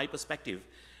solutions, from my perspective,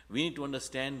 we need to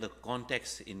understand the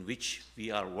context in which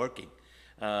we are working.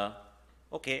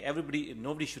 Okay,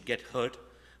 nobody should get hurt,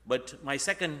 but my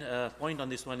second point on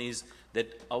this one is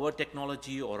that our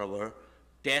technology or our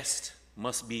test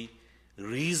must be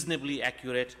reasonably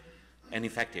accurate and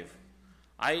effective.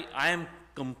 I am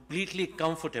completely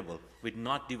comfortable with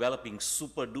not developing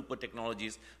super duper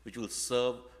technologies which will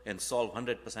serve and solve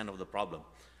 100% of the problem.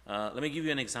 Let me give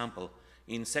you an example.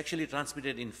 In sexually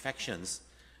transmitted infections,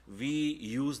 we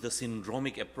use the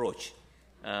syndromic approach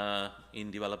in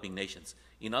developing nations.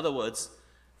 In other words,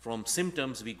 from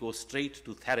symptoms, we go straight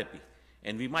to therapy.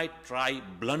 And we might try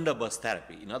blunderbuss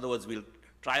therapy. In other words, we'll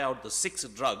try out the 6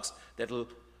 drugs that will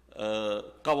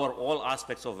cover all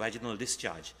aspects of vaginal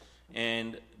discharge,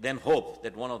 and then hope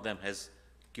that one of them has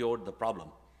cured the problem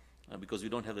because we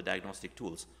don't have the diagnostic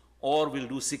tools. Or we'll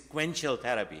do sequential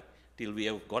therapy till we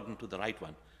have gotten to the right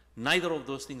one. Neither of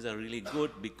those things are really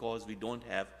good because we don't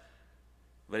have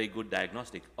very good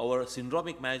diagnostic. Our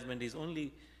syndromic management is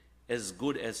only as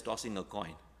good as tossing a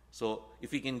coin. So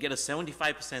if we can get a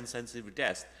 75% sensitivity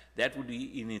test, that would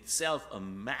be in itself a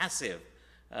massive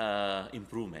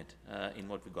improvement in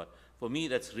what we got. For me,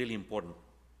 that's really important.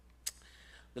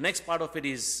 The next part of it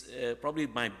is probably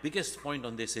my biggest point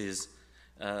on this is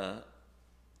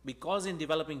because in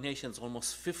developing nations,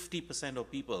 almost 50%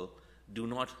 of people do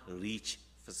not reach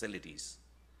facilities.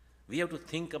 We have to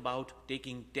think about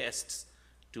taking tests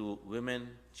to women,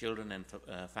 children, and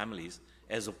families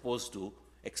as opposed to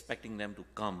expecting them to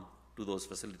come to those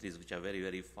facilities which are very,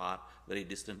 very far, very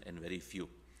distant, and very few.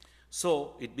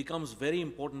 So it becomes very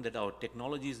important that our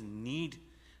technologies need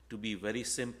to be very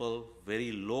simple,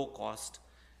 very low cost,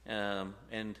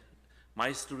 and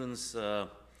my students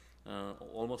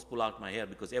almost pull out my hair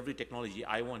because every technology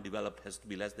I want developed has to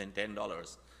be less than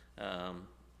 $10.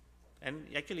 And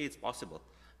actually it's possible.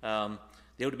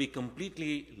 They would be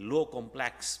completely low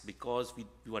complex because we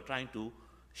were trying to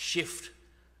shift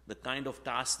the kind of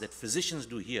tasks that physicians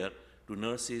do here to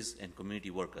nurses and community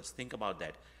workers. Think about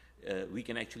that. We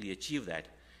can actually achieve that.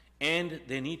 And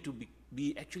they need to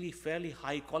be actually fairly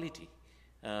high quality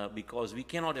because we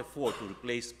cannot afford to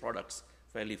replace products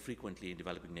fairly frequently in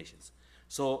developing nations.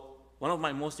 So one of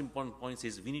my most important points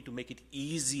is we need to make it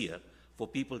easier for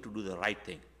people to do the right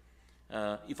thing.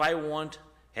 If I want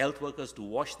health workers to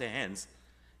wash their hands,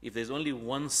 if there's only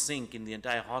one sink in the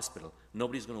entire hospital,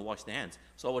 nobody's going to wash their hands.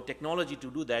 So our technology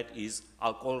to do that is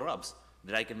alcohol rubs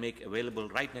that I can make available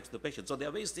right next to the patient. So there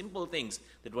are very simple things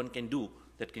that one can do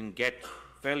that can get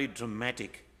fairly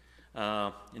dramatic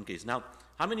increase. Now,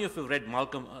 how many of you have read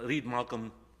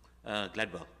Malcolm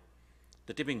Gladwell,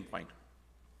 The Tipping Point?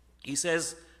 He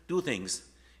says 2 things.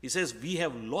 He says we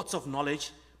have lots of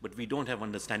knowledge, but we don't have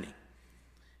understanding.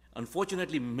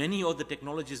 Unfortunately, many of the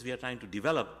technologies we are trying to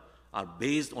develop are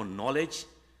based on knowledge,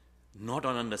 not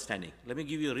on understanding. Let me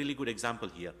give you a really good example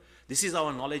here. This is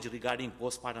our knowledge regarding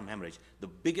postpartum hemorrhage, the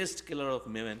biggest killer of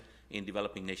women in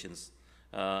developing nations.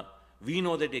 We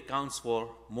know that it accounts for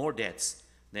more deaths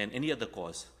than any other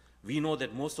cause. We know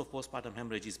that most of postpartum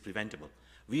hemorrhage is preventable.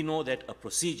 We know that a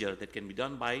procedure that can be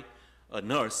done by a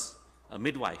nurse, a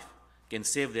midwife, can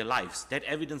save their lives. That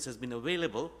evidence has been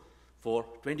available for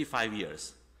 25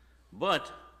 years.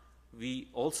 But we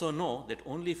also know that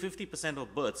only 50%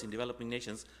 of births in developing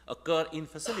nations occur in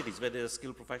facilities where there's a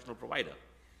skilled professional provider.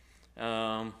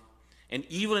 And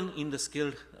even in the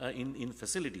skilled, in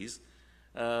facilities,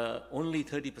 only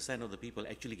 30% of the people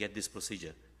actually get this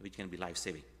procedure, which can be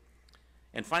life-saving.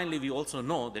 And finally, we also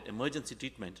know that emergency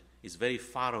treatment is very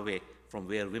far away from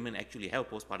where women actually have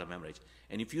postpartum hemorrhage.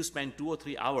 And if you spend 2 or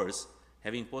 3 hours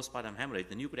having postpartum hemorrhage,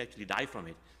 then you could actually die from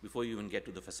it before you even get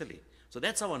to the facility. So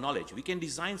that's our knowledge. We can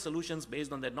design solutions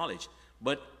based on that knowledge,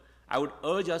 but I would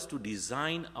urge us to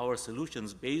design our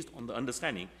solutions based on the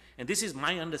understanding, and this is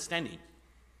my understanding.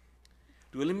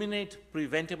 To eliminate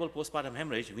preventable postpartum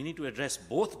hemorrhage, we need to address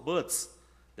both births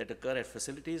that occur at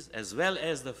facilities as well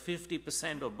as the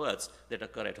 50% of births that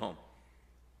occur at home.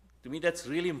 To me, that's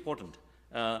really important.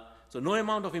 So no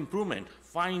amount of improvement,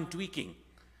 fine tweaking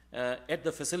at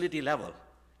the facility level,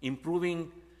 improving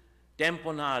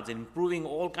tamponades, improving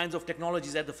all kinds of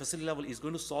technologies at the facility level is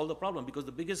going to solve the problem, because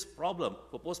the biggest problem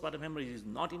for postpartum hemorrhage is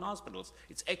not in hospitals,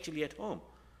 it's actually at home.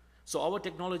 So our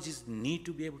technologies need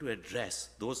to be able to address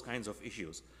those kinds of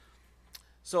issues.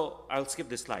 So I'll skip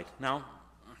this slide. Now,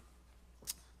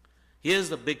 here's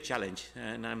the big challenge,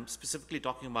 and I'm specifically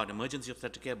talking about emergency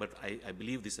obstetric care, but I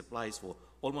believe this applies for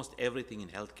almost everything in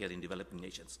healthcare in developing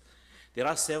nations. There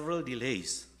are several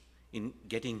delays in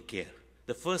getting care.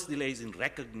 The first delay is in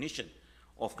recognition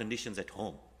of conditions at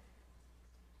home.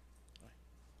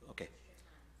 Okay,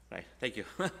 right, thank you.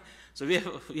 So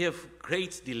we have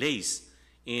great delays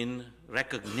in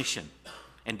recognition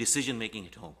and decision-making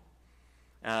at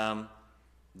home.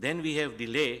 Then we have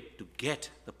delay to get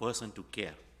the person to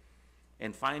care.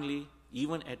 And finally,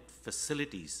 even at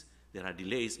facilities, there are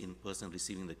delays in person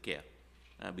receiving the care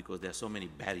because there are so many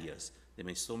barriers, there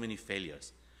are so many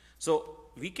failures. So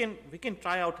we can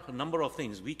try out a number of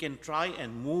things. We can try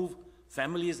and move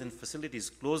families and facilities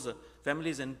closer,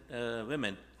 families and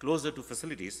women closer to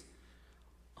facilities,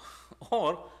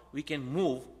 or we can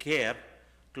move care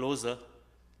closer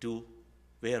to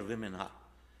where women are.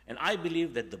 And I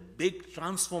believe that the big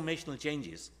transformational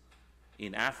changes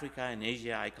in Africa and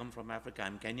Asia, I come from Africa,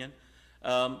 I'm Kenyan,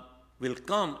 will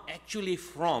come actually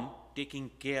from taking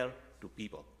care to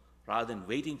people, rather than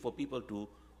waiting for people to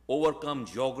overcome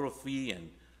geography and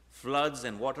floods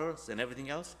and waters and everything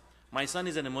else. My son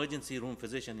is an emergency room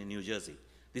physician in New Jersey.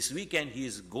 This weekend he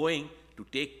is going to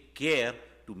take care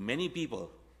to many people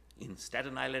in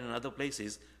Staten Island and other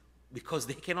places because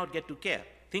they cannot get to care.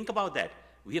 Think about that.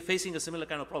 We are facing a similar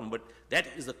kind of problem, but that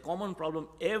is a common problem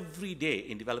every day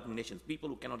in developing nations, people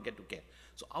who cannot get to care.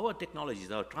 So our technologies,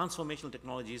 our transformational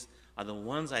technologies are the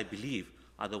ones I believe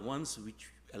are the ones which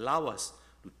allow us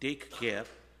to take care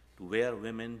to where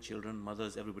women, children,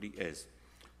 mothers, everybody is.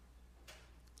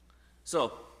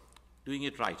 So, doing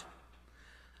it right.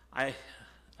 I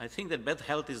think that Beth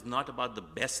Health is not about the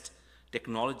best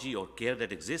technology or care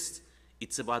that exists.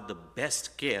 It's about the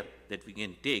best care that we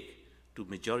can take to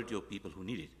majority of people who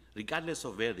need it, regardless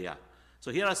of where they are.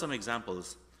 So here are some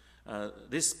examples.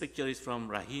 This picture is from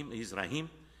Rahim. He's Rahim.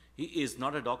 He is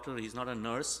not a doctor. He's not a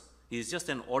nurse. He's just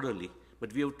an orderly.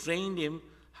 But we have trained him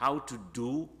how to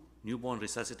do newborn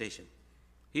resuscitation.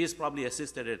 He has probably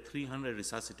assisted at 300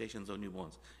 resuscitations of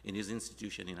newborns in his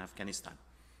institution in Afghanistan.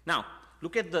 Now,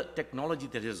 look at the technology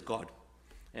that he has got.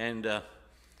 And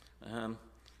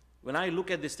when I look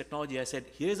at this technology, I said,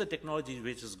 here's a technology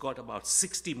which has got about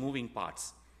 60 moving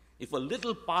parts. If a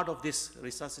little part of this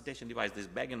resuscitation device, this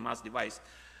bag and mask device,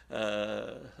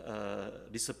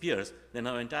 disappears, then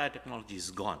our entire technology is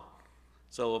gone.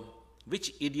 So,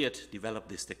 which idiot developed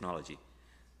this technology?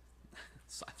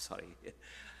 So, I'm sorry.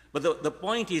 But the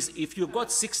point is, if you've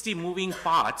got 60 moving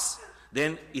parts,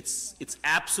 then it's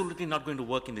absolutely not going to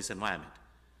work in this environment,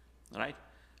 all right?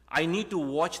 I need to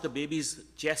watch the baby's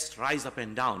chest rise up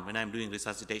and down when I'm doing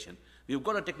resuscitation. We've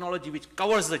got a technology which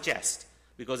covers the chest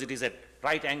because it is at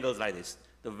right angles like this,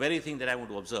 the very thing that I want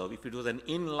to observe. If it was an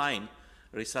inline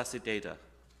resuscitator,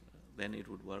 then it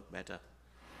would work better.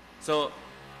 So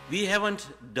we haven't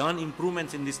done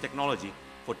improvements in this technology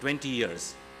for 20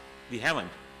 years. We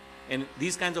haven't. And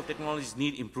these kinds of technologies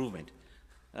need improvement.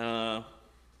 Right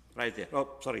there. Oh,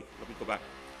 sorry, let me go back.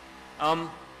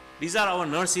 These are our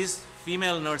nurses,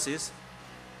 female nurses,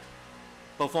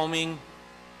 performing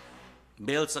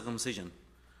male circumcision.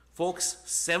 Folks,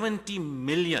 70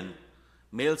 million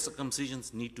male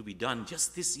circumcisions need to be done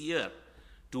just this year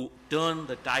to turn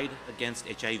the tide against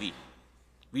HIV.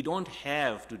 We don't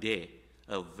have today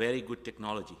a very good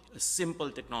technology, a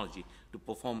simple technology to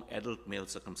perform adult male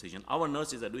circumcision. Our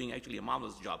nurses are doing actually a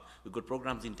marvelous job. We've got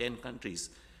programs in 10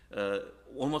 countries.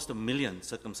 Almost 1 million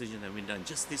circumcisions have been done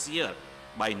just this year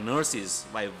by nurses,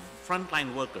 by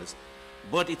frontline workers.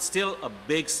 But it's still a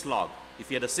big slog. If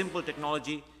you had a simple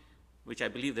technology, which I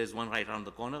believe there's one right around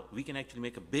the corner, we can actually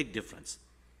make a big difference.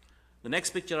 The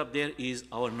next picture up there is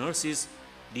our nurses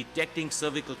detecting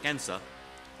cervical cancer.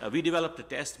 We developed a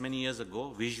test many years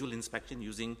ago, visual inspection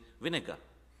using vinegar.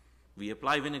 We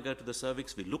apply vinegar to the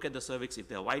cervix, we look at the cervix. If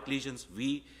there are white lesions,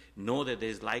 we know that there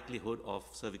is likelihood of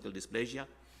cervical dysplasia,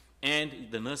 and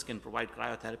the nurse can provide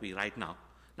cryotherapy right now.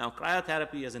 Now,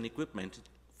 cryotherapy as an equipment,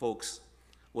 folks,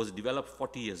 was developed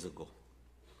 40 years ago.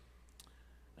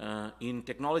 In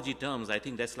technology terms, I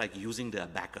think that's like using the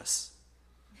abacus.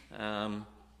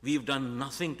 We've done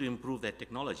nothing to improve that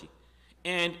technology.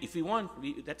 And if we want,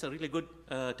 that's a really good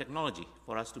technology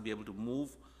for us to be able to move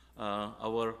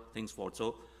our things forward.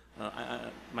 So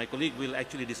my colleague will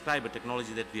actually describe a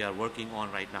technology that we are working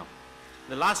on right now.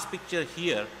 The last picture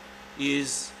here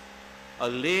is a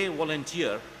lay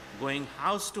volunteer going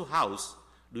house to house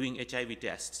doing HIV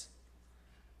tests.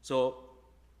 So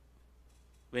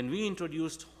when we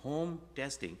introduced home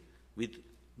testing with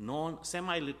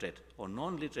semi-literate or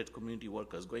non-literate community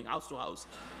workers going house to house,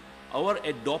 our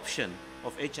adoption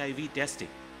of HIV testing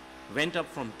went up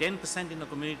from 10% in the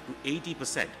community to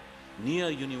 80%, near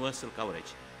universal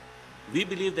coverage. We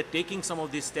believe that taking some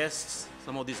of these tests,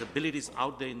 some of these abilities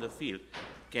out there in the field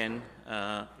can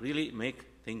really make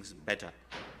things better.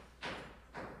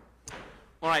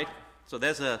 All right, so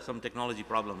there's some technology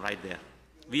problem right there.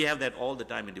 We have that all the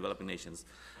time in developing nations.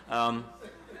 Now,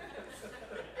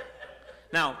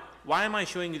 why am I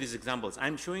showing you these examples?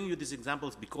 I'm showing you these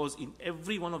examples because in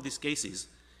every one of these cases,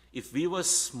 if we were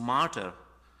smarter,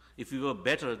 if we were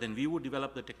better, then we would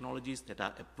develop the technologies that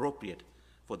are appropriate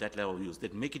for that level of use,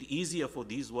 that make it easier for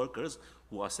these workers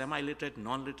who are semi-literate,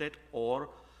 non-literate, or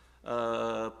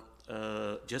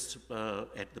just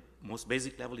at the most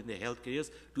basic level in their health careers,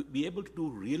 to be able to do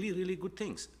really, really good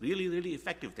things, really, really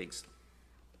effective things.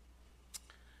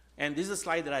 And this is a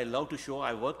slide that I love to show.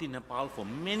 I worked in Nepal for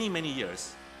many, many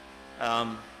years.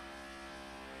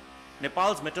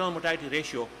 Nepal's maternal mortality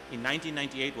ratio in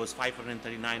 1998 was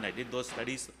 539. I did those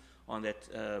studies on that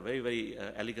very, very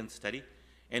elegant study.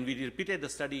 And we repeated the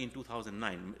study in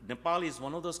 2009. Nepal is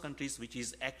one of those countries which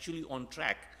is actually on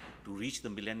track to reach the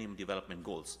Millennium Development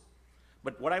Goals.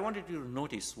 But what I wanted you to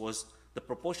notice was the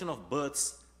proportion of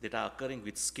births that are occurring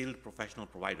with skilled professional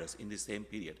providers in the same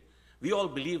period. We all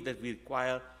believe that we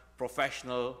require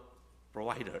professional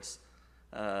providers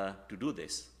to do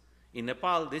this. In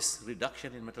Nepal, this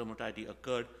reduction in maternal mortality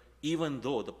occurred even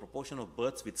though the proportion of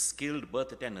births with skilled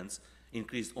birth attendants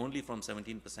increased only from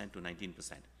 17% to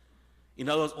 19%. In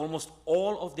other words, almost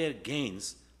all of their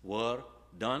gains were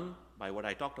done by what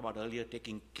I talked about earlier,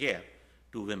 taking care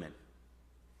to women.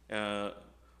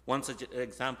 One such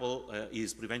example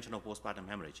is prevention of postpartum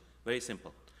hemorrhage. Very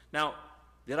simple. Now,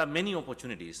 there are many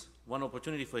opportunities. One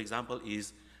opportunity, for example,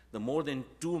 is the more than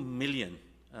 2 million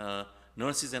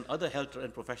nurses and other health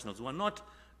professionals who are not,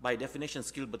 by definition,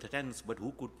 skilled birth attendants, but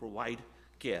who could provide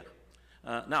care.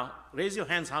 Now, raise your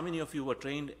hands, how many of you were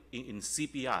trained in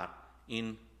CPR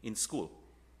in school?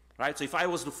 Right? So if I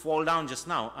was to fall down just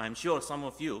now, I'm sure some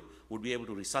of you would be able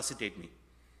to resuscitate me.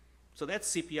 So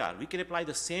that's CPR. We can apply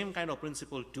the same kind of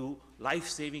principle to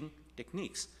life-saving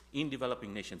techniques in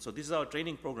developing nations. So this is our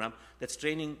training program that's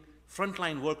training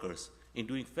frontline workers in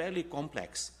doing fairly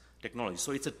complex technology.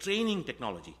 So it's a training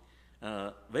technology.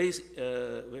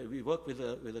 We work with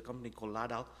a company called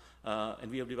Ladal, and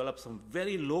we have developed some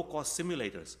very low-cost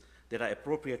simulators that are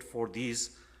appropriate for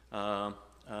these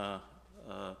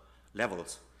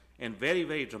levels, and very,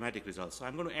 very dramatic results. So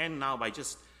I'm going to end now by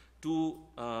just two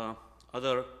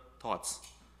other thoughts.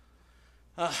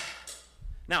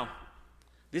 Now,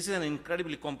 this is an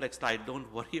incredibly complex slide.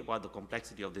 Don't worry about the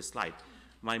complexity of this slide.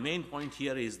 My main point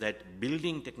here is that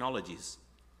building technologies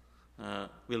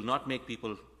will not make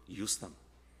people use them.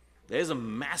 There is a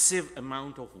massive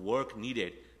amount of work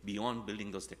needed beyond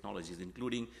building those technologies,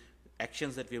 including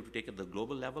actions that we have to take at the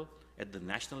global level, at the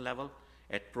national level,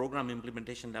 at program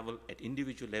implementation level, at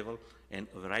individual level, and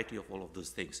a variety of all of those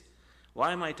things.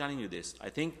 Why am I telling you this? I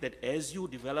think that as you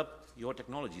develop your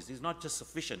technologies, it's not just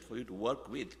sufficient for you to work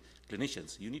with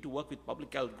clinicians. You need to work with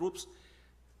public health groups,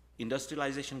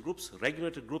 industrialization groups,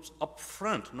 regulatory groups up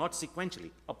front, not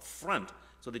sequentially, up front,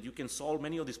 so that you can solve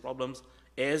many of these problems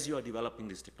as you are developing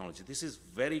this technology. This is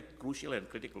very crucial and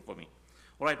critical for me.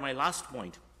 All right, my last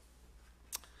point.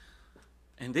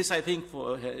 And this, I think,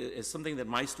 is something that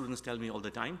my students tell me all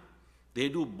the time. They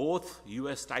do both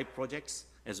US-type projects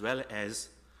as well as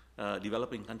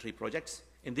developing country projects.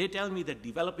 And they tell me that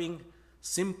developing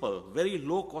simple, very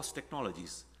low-cost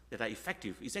technologies that are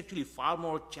effective is actually far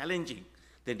more challenging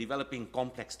than developing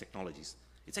complex technologies.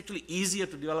 It's actually easier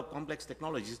to develop complex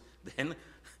technologies than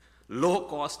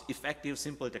low-cost, effective,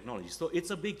 simple technologies. So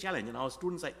it's a big challenge, and our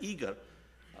students are eager,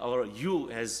 you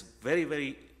as very,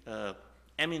 very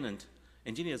eminent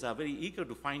engineers are very eager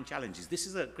to find challenges. This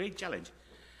is a great challenge.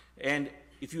 And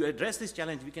if you address this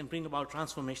challenge, we can bring about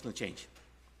transformational change.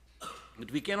 But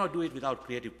we cannot do it without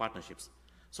creative partnerships.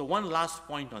 So one last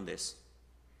point on this.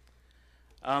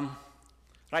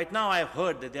 Right now I have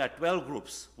heard that there are 12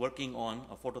 groups working on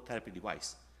a phototherapy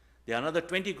device. There are another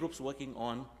 20 groups working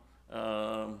on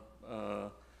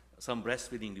some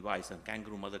breastfeeding device and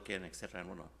kangaroo mother care, and etc. and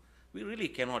whatnot. We really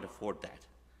cannot afford that.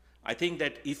 I think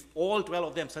that if all 12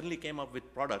 of them suddenly came up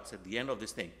with products at the end of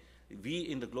this thing, we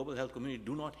in the global health community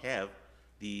do not have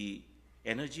the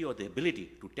energy or the ability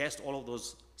to test all of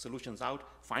those solutions out,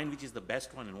 find which is the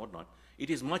best one and whatnot. It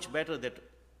is much better that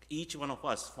each one of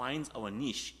us finds our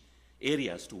niche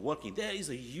areas to work in, there is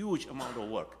a huge amount of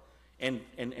work. And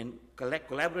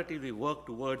collaboratively work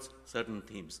towards certain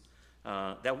themes.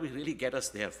 That will really get us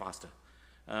there faster.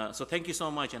 So thank you so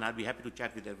much, and I'll be happy to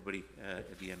chat with everybody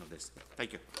at the end of this.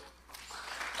 Thank you.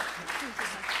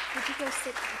 Would you go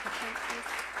sit at the front, please?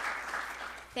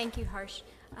 Thank you, Harsh.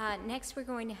 Next, we're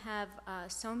going to have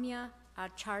Soumya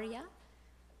Acharya.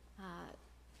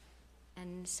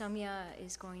 And Soumya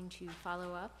is going to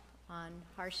follow up on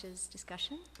Harsh's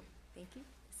discussion. Thank you.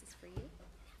 This is for you.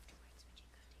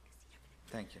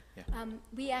 Thank you. Yeah.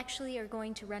 We actually are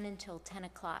going to run until 10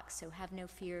 o'clock, so have no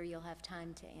fear. You'll have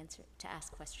time to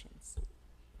ask questions.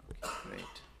 Okay,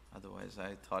 great. Otherwise,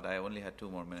 I thought I only had 2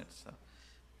 more minutes, so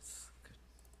it's good.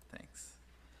 Thanks.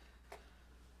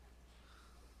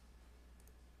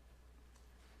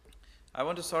 I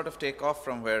want to sort of take off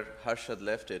from where Harshad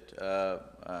left it.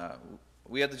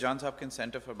 We at the Johns Hopkins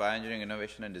Center for Bioengineering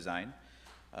Innovation and Design,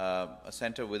 a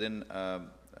center within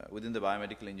the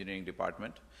Biomedical Engineering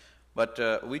Department. But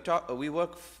we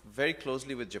work very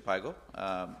closely with JPIGO.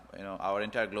 Our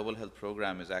entire global health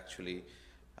program is actually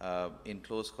in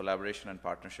close collaboration and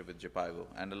partnership with JPIGO.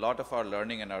 And a lot of our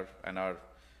learning and our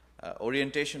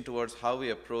orientation towards how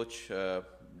we approach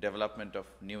development of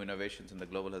new innovations in the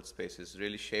global health space is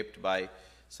really shaped by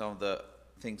some of the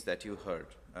things that you heard.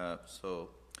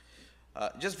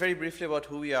 Just very briefly about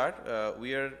who we are.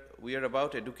 We are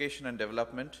about education and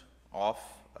development of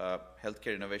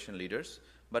healthcare innovation leaders,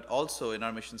 but also in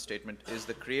our mission statement is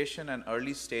the creation and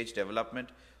early stage development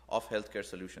of healthcare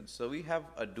solutions. So we have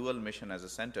a dual mission as a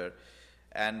center,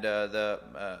 and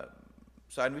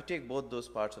and we take both those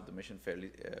parts of the mission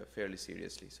fairly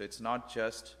seriously. So it's not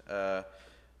just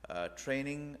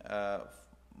training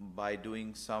by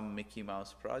doing some Mickey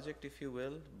Mouse project, if you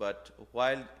will, but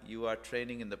while you are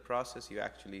training in the process, you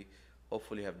actually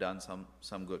hopefully have done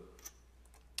some good.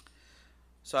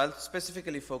 So I'll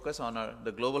specifically focus on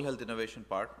the global health innovation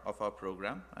part of our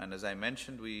program, and as I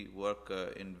mentioned, we work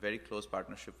in very close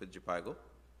partnership with JPIGO.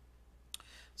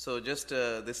 So just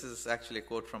this is actually a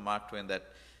quote from Mark Twain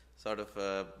that sort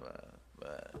of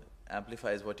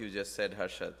amplifies what you just said,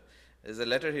 Harshad. There's a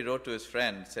letter he wrote to his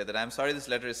friend, said that, "I'm sorry this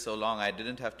letter is so long, I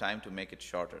didn't have time to make it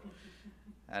shorter."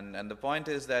 And the point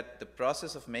is that the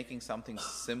process of making something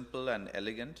simple and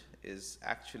elegant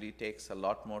actually takes a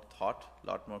lot more thought, a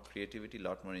lot more creativity, a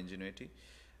lot more ingenuity.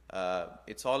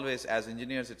 It's always, as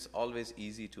engineers, it's always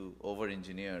easy to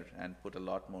over-engineer and put a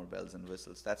lot more bells and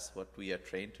whistles. That's what we are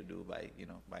trained to do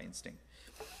by instinct.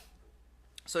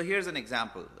 So here's an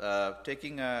example,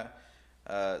 taking that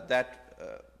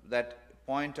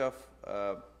point of,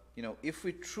 if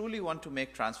we truly want to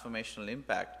make transformational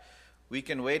impact, we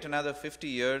can wait another 50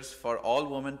 years for all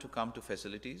women to come to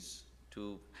facilities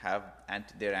to have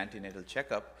their antenatal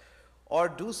checkup, or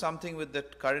do something with the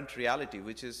current reality,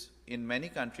 which is in many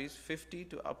countries, 50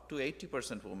 to up to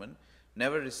 80% women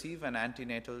never receive an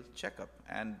antenatal checkup,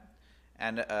 and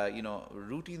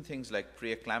routine things like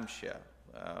preeclampsia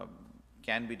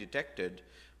can be detected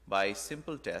by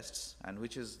simple tests, and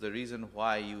which is the reason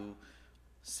why you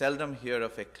seldom hear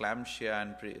of eclampsia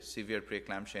and severe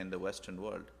preeclampsia in the Western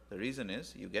world. The reason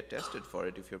is you get tested for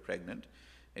it if you're pregnant,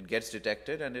 it gets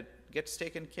detected, and it gets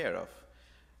taken care of.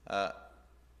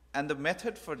 And the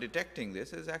method for detecting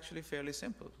this is actually fairly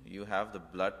simple. You have the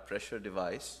blood pressure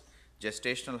device,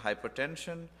 gestational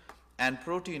hypertension, and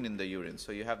protein in the urine.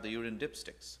 So you have the urine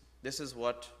dipsticks. This is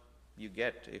what you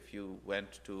get if you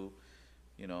went to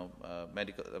a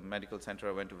medical center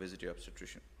or went to visit your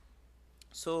obstetrician.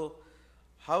 So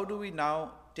how do we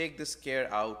now take this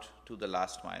care out to the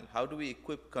last mile? How do we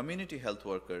equip community health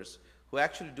workers who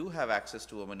actually do have access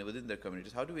to women within their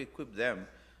communities? How do we equip them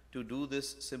to do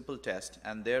this simple test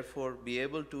and therefore be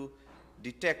able to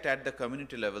detect at the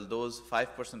community level those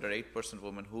 5% or 8%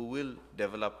 women who will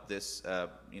develop this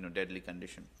deadly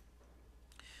condition?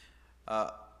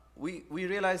 We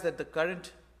realize that the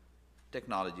current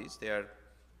technologies, they are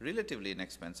relatively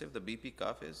inexpensive. The BP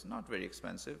cuff is not very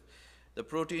expensive. The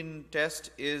protein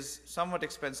test is somewhat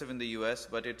expensive in the US,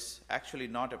 but it's actually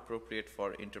not appropriate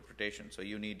for interpretation. So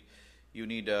you need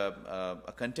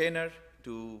a container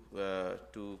to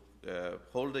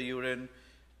hold the urine.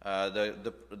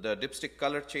 The dipstick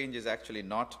color change is actually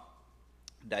not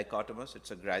dichotomous.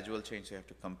 It's a gradual change, so you have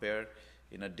to compare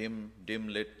in a dim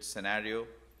lit scenario.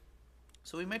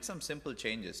 So we made some simple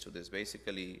changes to this.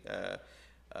 Basically,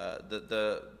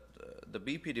 the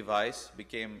BP device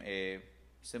became a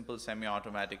simple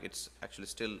semi-automatic. It's actually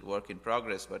still work in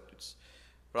progress, but it's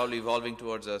probably evolving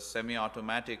towards a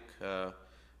semi-automatic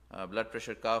blood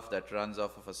pressure cuff that runs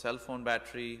off of a cell phone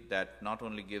battery that not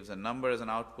only gives a number as an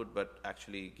output, but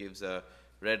actually gives a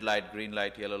red light, green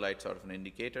light, yellow light sort of an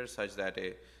indicator, such that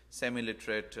a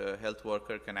semi-literate health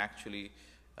worker can actually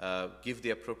give the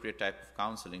appropriate type of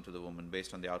counseling to the woman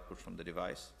based on the output from the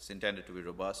device. It's intended to be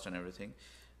robust and everything.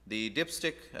 The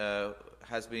dipstick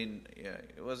has been,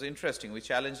 it was interesting. We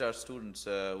challenged our students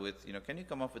with, can you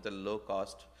come up with a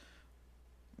low-cost,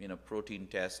 protein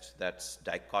test that's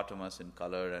dichotomous in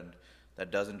color and that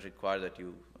doesn't require that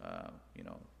you,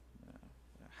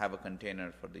 have a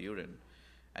container for the urine.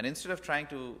 And instead of trying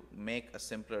to make a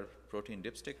simpler protein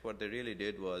dipstick, what they really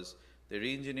did was they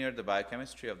re-engineered the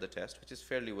biochemistry of the test, which is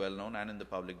fairly well known and in the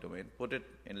public domain, put it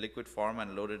in liquid form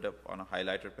and loaded it up on a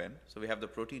highlighter pen. So we have the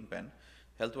protein pen.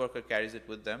 Health worker carries it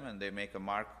with them and they make a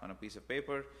mark on a piece of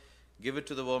paper, give it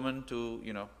to the woman to,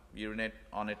 urinate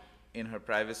on it in her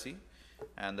privacy.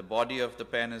 And the body of the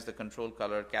pen is the control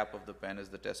color, cap of the pen is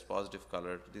the test positive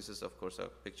color. This is, of course, a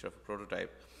picture of a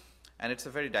prototype. And it's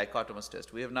a very dichotomous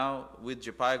test. We have now, with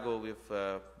Jipaigo,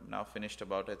 we've now finished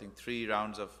about, I think, 3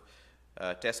 rounds of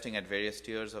testing at various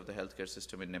tiers of the healthcare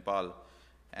system in Nepal.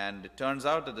 And it turns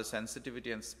out that the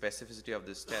sensitivity and specificity of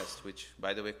this test, which,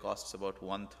 by the way, costs about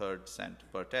 1/3 cent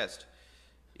per test,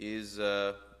 is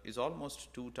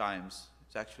almost 2 times.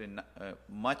 It's actually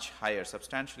much higher,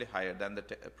 substantially higher than the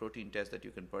protein test that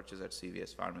you can purchase at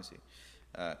CVS pharmacy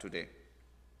today.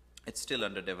 It's still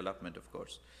under development, of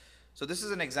course. So this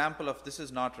is an example of, this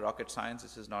is not rocket science,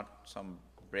 this is not some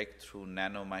breakthrough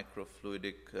nano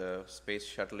microfluidic space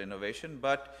shuttle innovation,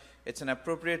 but it's an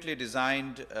appropriately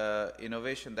designed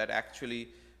innovation that actually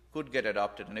could get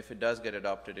adopted, and if it does get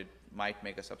adopted, it might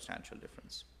make a substantial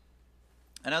difference.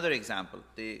 Another example,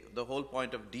 the whole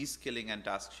point of de-skilling and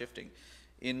task shifting.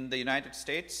 In the United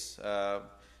States,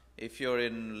 if you're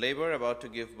in labor about to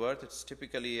give birth, it's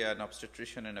typically an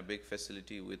obstetrician in a big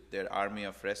facility with their army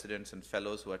of residents and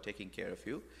fellows who are taking care of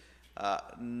you.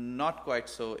 Not quite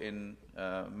so in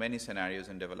many scenarios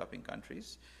in developing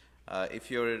countries.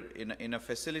 If you're in a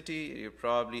facility, you're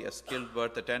probably a skilled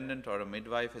birth attendant or a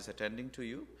midwife is attending to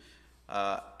you.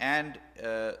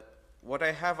 What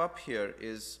I have up here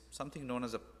is something known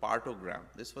as a partogram.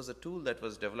 This was a tool that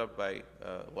was developed by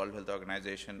World Health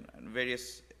Organization and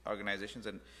various organizations,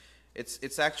 and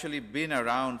it's actually been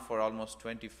around for almost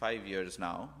 25 years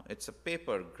now. It's a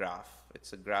paper graph.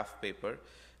 It's a graph paper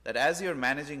that as you're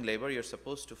managing labor, you're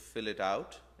supposed to fill it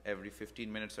out every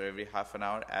 15 minutes or every half an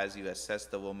hour as you assess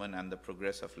the woman and the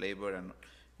progress of labor and,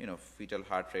 fetal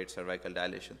heart rate, cervical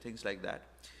dilation, things like that.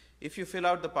 If you fill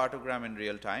out the partogram in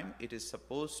real time, it is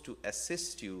supposed to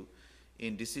assist you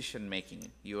in decision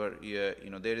making. There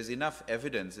is enough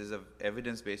evidence, is an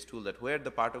evidence-based tool that where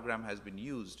the partogram has been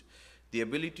used, the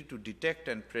ability to detect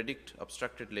and predict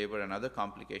obstructed labor and other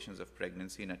complications of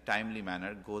pregnancy in a timely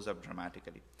manner goes up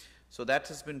dramatically. So that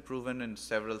has been proven in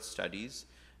several studies.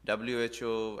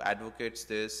 WHO advocates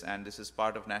this, and this is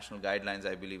part of national guidelines,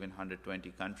 I believe, in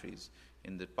 120 countries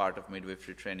in the part of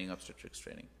midwifery training, obstetrics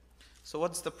training. So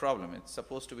what's the problem? It's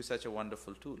supposed to be such a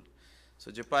wonderful tool. So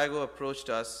Jipaigo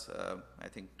approached us, I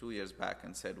think 2 years back,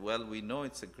 and said, well, we know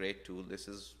it's a great tool. This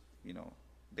is,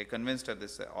 they convinced us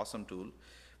this is an awesome tool,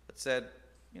 but said,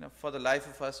 for the life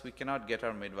of us, we cannot get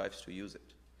our midwives to use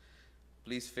it.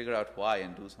 Please figure out why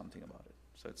and do something about it.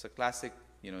 So it's a classic,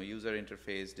 user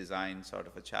interface design sort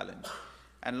of a challenge.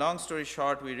 And long story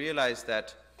short, we realized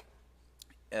that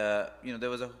there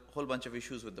was a whole bunch of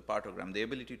issues with the partogram. The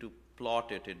ability to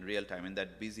plot it in real time in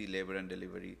that busy labor and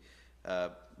delivery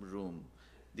room.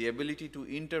 The ability to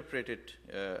interpret it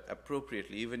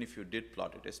appropriately, even if you did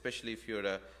plot it, especially if you're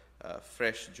a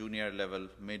fresh junior level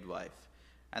midwife.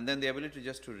 And then the ability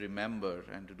just to remember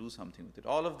and to do something with it.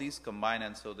 All of these combine,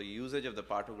 and so the usage of the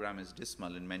partogram is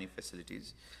dismal in many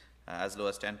facilities, as low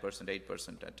as 10%,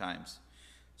 8% at times.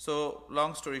 So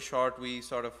long story short, we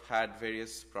sort of had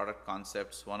various product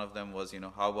concepts. One of them was,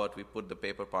 how about we put the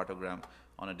paper partogram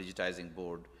on a digitizing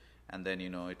board, and then,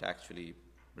 it actually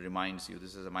reminds you,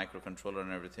 this is a microcontroller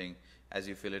and everything. As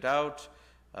you fill it out,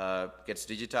 gets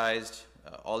digitized,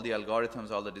 all the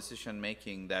algorithms, all the decision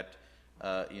making that,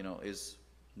 is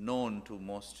known to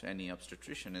most any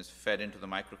obstetrician is fed into the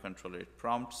microcontroller. It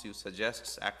prompts you,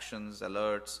 suggests actions,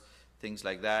 alerts, things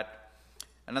like that.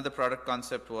 Another product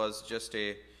concept was just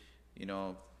a,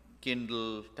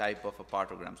 Kindle type of a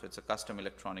partogram. So it's a custom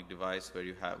electronic device where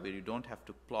you don't have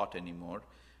to plot anymore.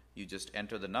 You just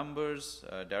enter the numbers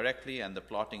directly, and the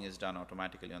plotting is done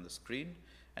automatically on the screen.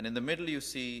 And in the middle, you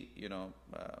see,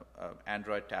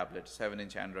 Android tablet,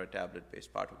 7-inch Android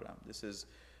tablet-based partogram. This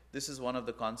is one of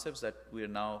the concepts that we are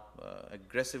now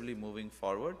aggressively moving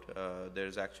forward.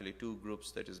 There's actually 2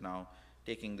 groups that is now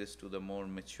taking this to the more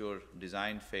mature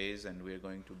design phase, and we're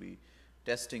going to be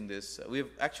testing this.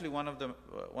 We've actually, one of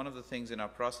the things in our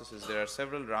process is there are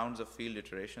several rounds of field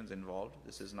iterations involved.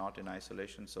 This is not in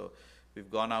isolation. So we've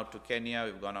gone out to Kenya,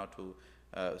 we've gone out to,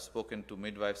 spoken to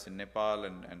midwives in Nepal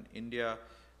and India,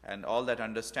 and all that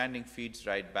understanding feeds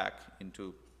right back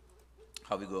into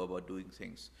how we go about doing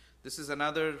things. This is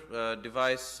another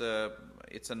device.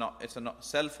 It's a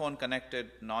cell phone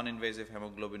connected non-invasive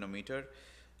hemoglobinometer.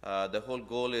 The whole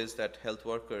goal is that health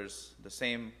workers, the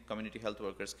same community health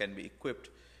workers, can be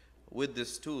equipped with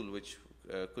this tool, which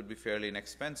could be fairly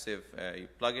inexpensive. You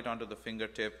plug it onto the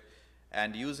fingertip,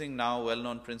 and using now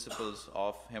well-known principles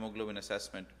of hemoglobin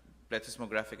assessment,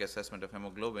 plethysmographic assessment of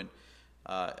hemoglobin,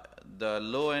 the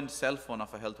low-end cell phone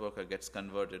of a health worker gets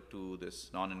converted to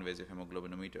this non-invasive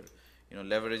hemoglobinometer. You know,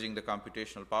 leveraging the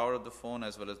computational power of the phone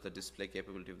as well as the display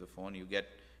capability of the phone, you get,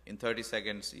 in 30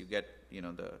 seconds, you get, you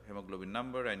know, the hemoglobin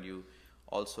number, and you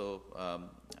also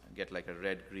get like a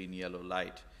red, green, yellow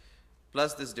light.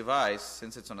 Plus, this device,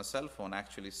 since it's on a cell phone,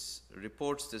 actually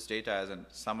reports this data as a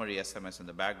summary SMS in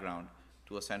the background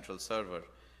to a central server,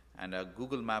 and a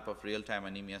Google map of real-time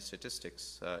anemia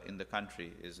statistics in the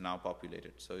country is now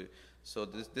populated. So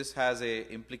this has a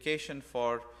implication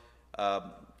for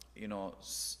you know,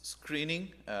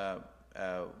 screening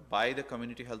by the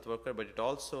community health worker, but it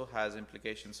also has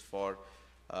implications for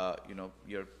you know,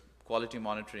 your quality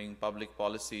monitoring, public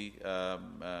policy,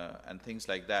 and things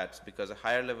like that, because a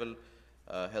higher level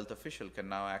health official can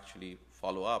now actually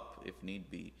follow up, if need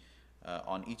be,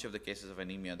 on each of the cases of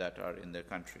anemia that are in their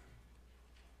country.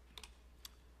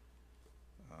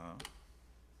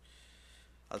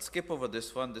 I'll skip over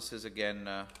this one. This is again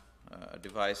a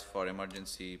device for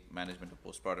emergency management of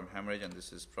postpartum hemorrhage, and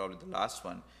this is probably the last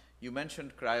one. You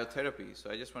mentioned cryotherapy,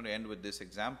 so I just want to end with this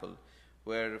example,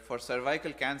 where for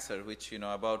cervical cancer, which, you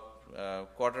know, about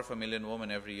 250,000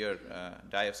 women every year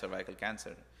die of cervical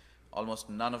cancer, almost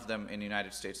none of them in the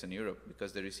United States and Europe,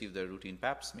 because they receive their routine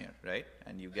pap smear, right?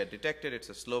 And you get detected. It's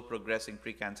a slow progressing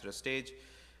precancerous stage.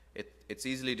 It's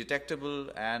easily detectable,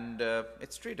 and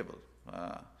it's treatable.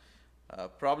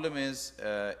 Problem is,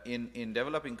 in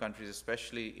developing countries,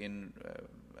 especially in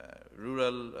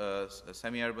rural,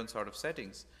 semi-urban sort of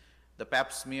settings, the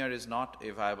pap smear is not a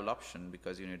viable option,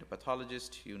 because you need a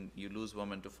pathologist, you lose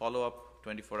women to follow up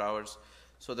 24 hours.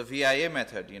 So the VIA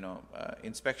method, you know,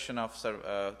 inspection of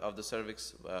the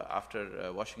cervix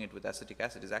after washing it with acetic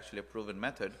acid, is actually a proven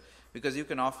method, because you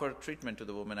can offer treatment to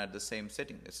the woman at the same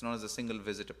sitting. It's known as a single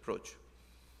visit approach.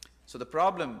 So the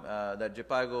problem that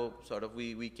Jipago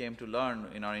we came to learn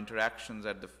in our interactions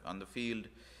on the field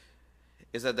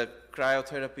is that the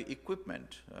cryotherapy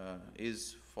equipment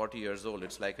is 40 years old.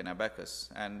 It's like an abacus.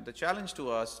 And the challenge to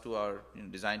us, to our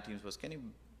design teams, was, can you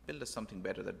build us something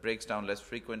better that breaks down less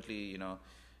frequently, you know,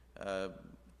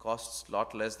 costs a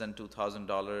lot less than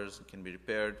 $2,000, can be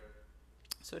repaired.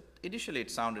 So initially it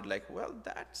sounded like, well,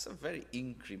 that's a very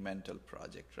incremental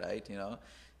project, right? You know,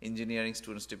 engineering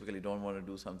students typically don't want to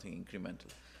do something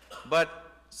incremental. But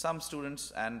some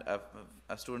students and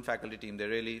a student faculty team, they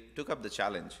really took up the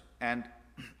challenge, and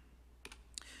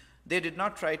they did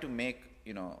not try to make,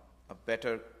 you know, a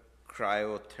better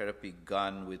cryotherapy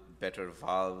gun with better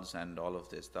valves and all of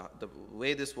this. The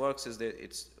way this works is that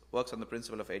it works on the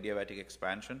principle of adiabatic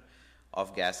expansion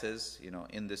of gases, you know,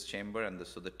 in this chamber, and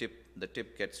so the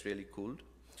tip gets really cooled.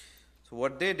 So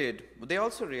what they did, they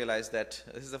also realized that,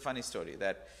 this is a funny story,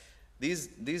 that these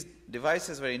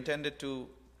devices were intended to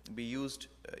be used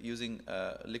using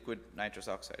liquid nitrous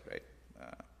oxide, right?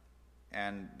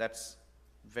 And that's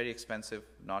very expensive,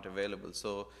 not available.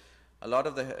 So a lot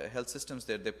of the health systems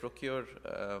there, they procure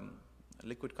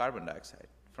liquid carbon dioxide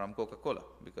from Coca-Cola,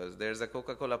 because there's a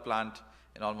Coca-Cola plant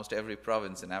in almost every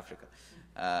province in Africa.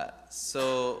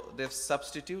 So they've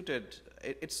substituted,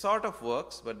 it sort of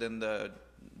works, but then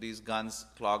these guns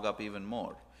clog up even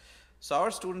more. So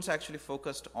our students actually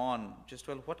focused on just,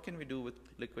 well, what can we do with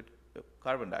liquid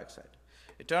carbon dioxide?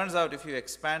 It turns out if you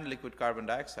expand liquid carbon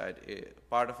dioxide,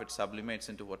 part of it sublimates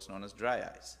into what's known as dry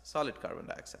ice, solid carbon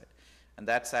dioxide. And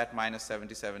that's at minus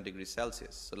 77 degrees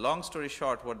Celsius. So long story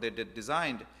short, what they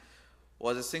designed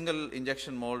was a single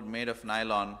injection mold made of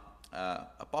nylon,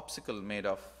 a popsicle made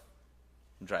of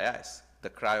dry ice, the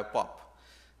cryopop.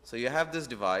 So you have this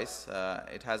device,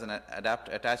 it has an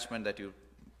attachment that you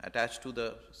attach to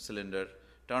the cylinder,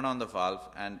 turn on the valve,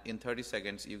 and in 30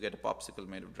 seconds you get a popsicle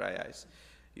made of dry ice.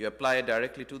 You apply it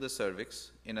directly to the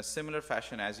cervix in a similar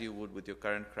fashion as you would with your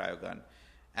current cryogun.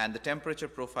 And the temperature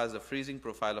profiles, the freezing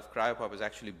profile of cryopop is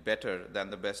actually better than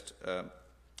the best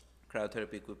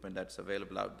cryotherapy equipment that's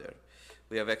available out there.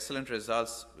 We have excellent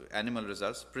results, animal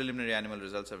results. Preliminary animal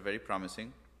results are very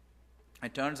promising.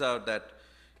 It turns out that,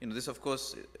 this of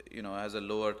course, has a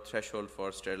lower threshold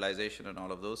for sterilization and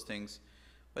all of those things,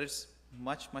 but it's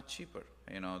much cheaper.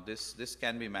 This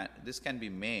can be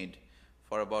made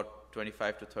for about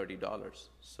 $25 to $30.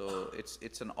 So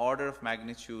it's an order of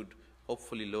magnitude,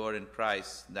 hopefully lower in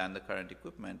price than the current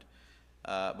equipment.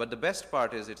 But the best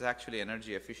part is it's actually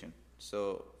energy efficient.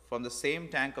 So from the same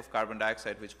tank of carbon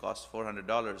dioxide, which costs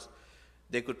 $400,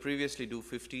 they could previously do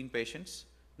 15 patients.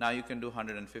 Now you can do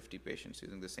 150 patients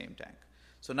using the same tank.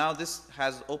 So now this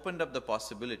has opened up the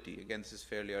possibility, again this is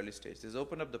fairly early stage, this has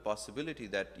opened up the possibility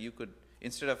that you could,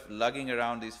 instead of lugging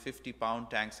around these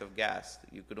 50-pound tanks of gas,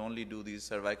 you could only do these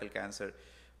cervical cancer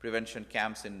prevention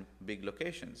camps in big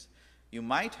locations. You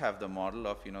might have the model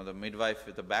of the midwife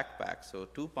with a backpack, so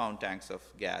 2-pound tanks of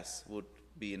gas would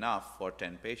be enough for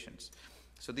 10 patients.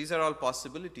 So these are all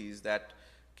possibilities that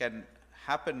can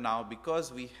happen now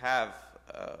because we have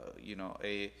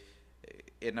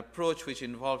an approach which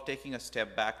involved taking a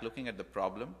step back, looking at the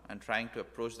problem, and trying to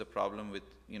approach the problem with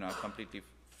a completely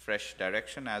fresh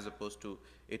direction as opposed to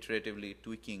iteratively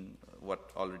tweaking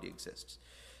what already exists.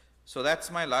 So that's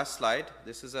my last slide.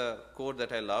 This is a quote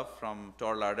that I love from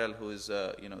Tor Lardell, who is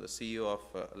the CEO of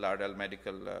Lardell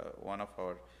Medical, one of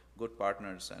our good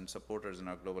partners and supporters in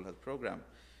our global health program.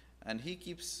 And he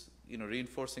keeps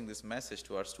reinforcing this message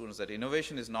to our students that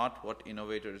innovation is not what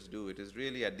innovators do. It is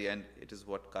really, at the end, it is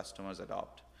what customers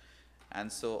adopt. And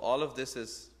so all of this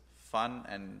is fun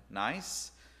and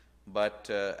nice, but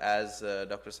as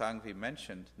Dr. Sanghvi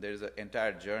mentioned, there is an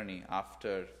entire journey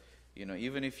after,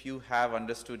 even if you have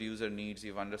understood user needs,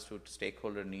 you've understood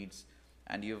stakeholder needs,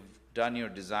 and you've done your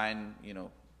design,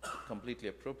 completely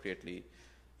appropriately,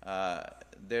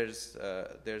 there's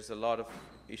a lot of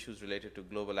issues related to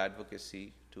global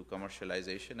advocacy, to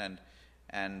commercialization,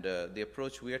 and the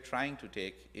approach we are trying to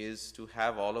take is to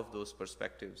have all of those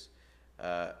perspectives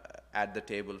at the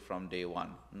table from day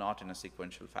one, not in a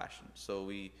sequential fashion. So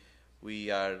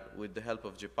we are, with the help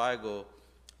of JPIGO,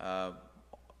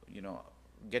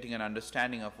 getting an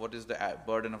understanding of what is the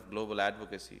burden of global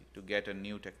advocacy to get a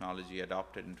new technology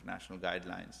adopted into national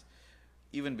guidelines,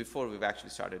 even before we've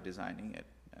actually started designing it.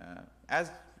 As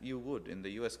you would in the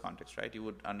US context, right? You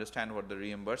would understand what the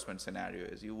reimbursement scenario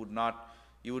is. You would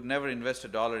never invest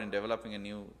 $1 in developing a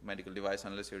new medical device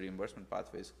unless your reimbursement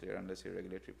pathway is clear, unless your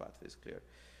regulatory pathway is clear.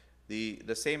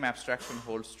 The same abstraction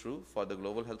holds true for the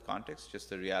global health context, just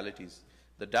the realities.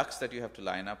 The ducks that you have to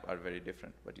line up are very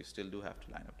different, but you still do have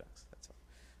to line up ducks, that's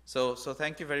all. So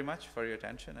thank you very much for your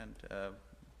attention, and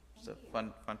it's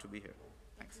fun to be here.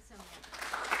 Thanks. Thank you so much.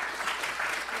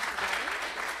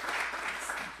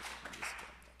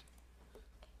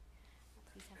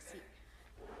 Please have a seat.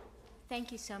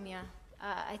 Thank you, Soumya.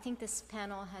 I think this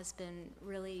panel has been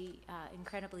really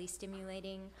incredibly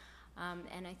stimulating,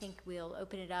 and I think we'll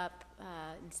open it up.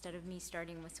 Instead of me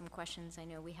starting with some questions, I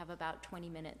know we have about 20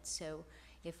 minutes, so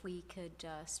if we could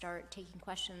start taking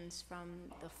questions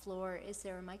from the floor. Is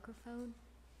there a microphone?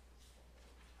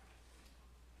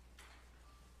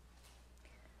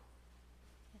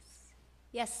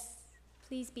 Yes,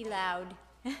 please be loud.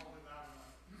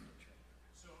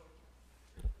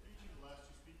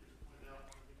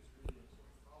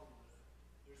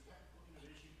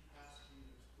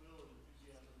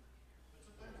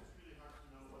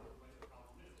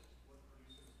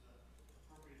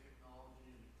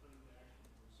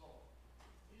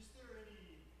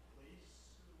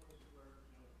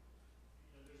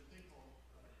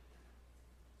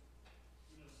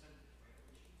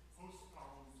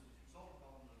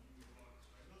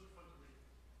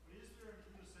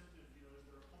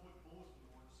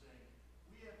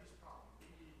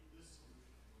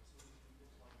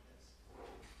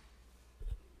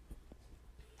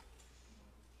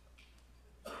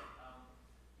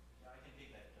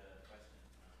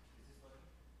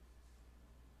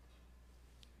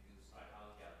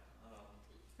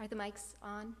 Are the mics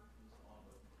on?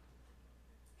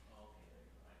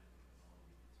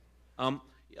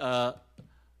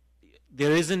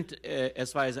 There isn't,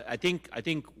 as far as I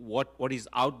think what is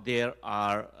out there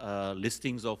are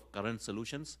listings of current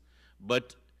solutions,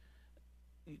 but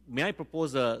may I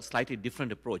propose a slightly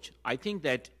different approach? I think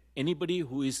that anybody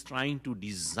who is trying to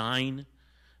design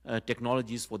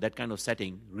technologies for that kind of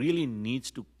setting really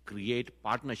needs to create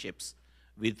partnerships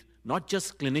with not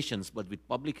just clinicians, but with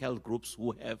public health groups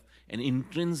who have an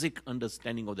intrinsic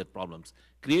understanding of their problems.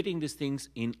 Creating these things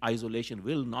in isolation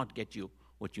will not get you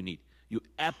what you need. You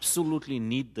absolutely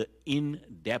need the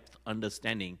in-depth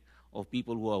understanding of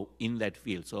people who are in that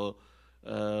field. So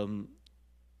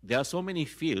there are so many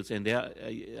fields, and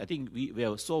I think we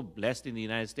are so blessed in the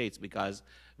United States because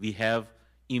we have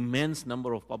immense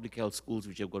number of public health schools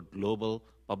which have got global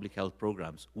public health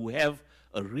programs, who have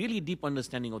a really deep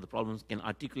understanding of the problems, can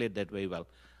articulate that very well.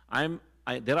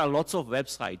 There are lots of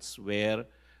websites where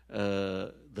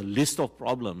the list of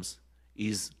problems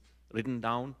is written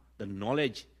down, the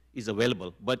knowledge is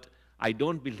available, but I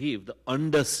don't believe the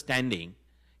understanding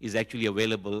is actually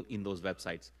available in those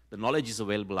websites. The knowledge is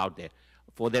available out there.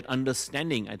 For that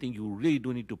understanding, I think you really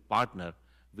do need to partner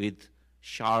with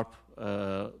sharp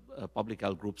public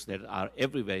health groups that are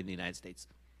everywhere in the United States.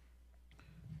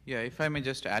 Yeah, if I may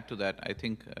just add to that, I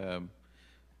think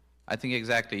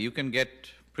exactly, you can get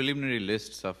preliminary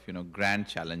lists of, grand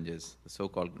challenges, the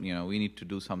so-called, we need to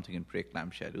do something in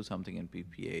preeclampsia, do something in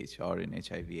PPH or in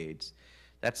HIV/AIDS.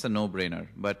 That's a no-brainer.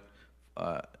 But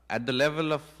at the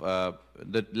level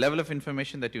of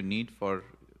information that you need for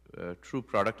true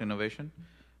product innovation,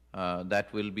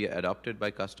 that will be adopted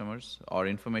by customers, or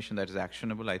information that is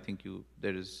actionable, I think you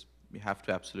have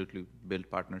to absolutely build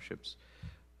partnerships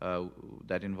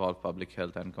that involve public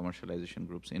health and commercialization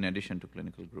groups in addition to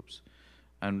clinical groups.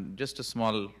 And just a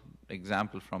small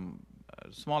anecdote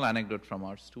from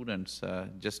our students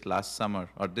just last summer,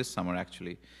 or this summer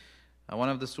actually. One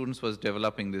of the students was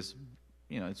developing this,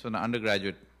 it's an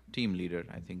undergraduate team leader,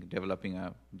 I think, developing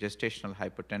a gestational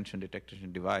hypertension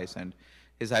detection device. And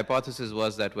his hypothesis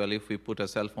was that, well, if we put a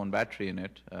cell phone battery in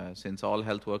it, since all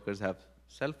health workers have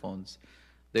cell phones,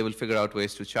 they will figure out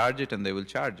ways to charge it and they will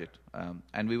charge it.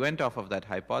 And we went off of that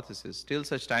hypothesis till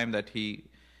such time that he,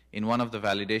 in one of the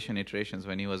validation iterations,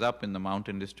 when he was up in the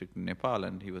mountain district in Nepal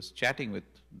and he was chatting with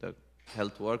the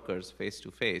health workers face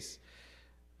to face,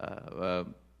 a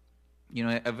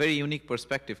very unique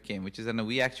perspective came, which is that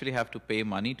we actually have to pay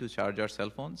money to charge our cell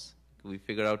phones. We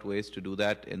figure out ways to do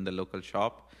that in the local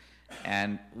shop.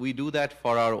 And we do that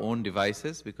for our own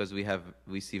devices because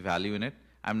we see value in it.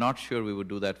 I'm not sure we would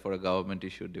do that for a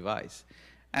government-issued device.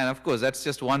 And of course, that's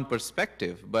just one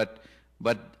perspective, but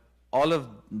all of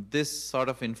this sort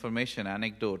of information,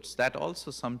 anecdotes, that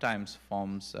also sometimes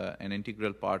forms an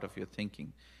integral part of your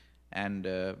thinking, and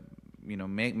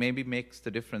maybe makes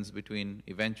the difference between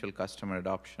eventual customer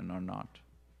adoption or not.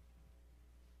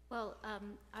 Well,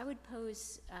 I would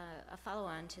pose a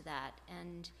follow-on to that,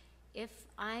 and if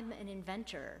I'm an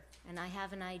inventor and I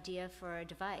have an idea for a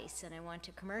device and I want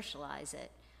to commercialize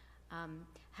it,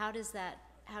 how does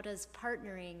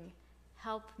partnering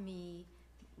help me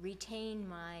retain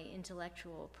my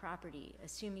intellectual property,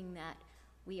 assuming that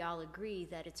we all agree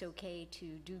that it's okay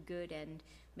to do good and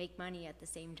make money at the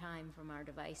same time from our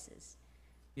devices?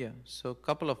 Yeah, so a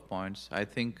couple of points. I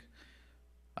think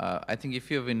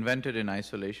if you have invented in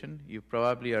isolation, you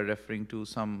probably are referring to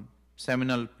some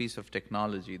seminal piece of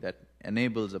technology that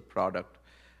enables a product.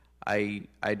 I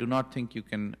do not think you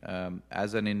can,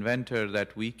 as an inventor,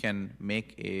 that we can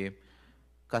make a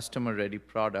customer-ready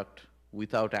product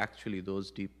without actually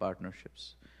those deep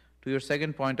partnerships. To your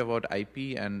second point about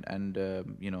IP and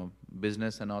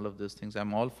business and all of those things,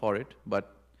 I'm all for it.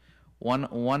 But one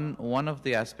of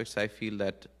the aspects I feel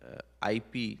that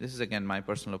IP, this is again my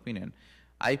personal opinion,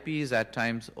 IP is at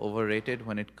times overrated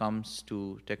when it comes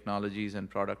to technologies and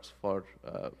products for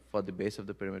the base of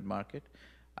the pyramid market.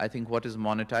 I think what is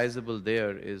monetizable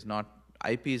there is not,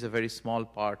 IP is a very small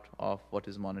part of what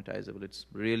is monetizable. It's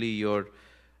really your,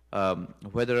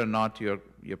 whether or not your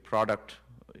product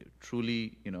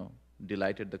truly,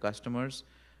 delighted the customers,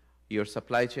 your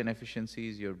supply chain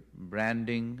efficiencies, your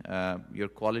branding, your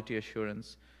quality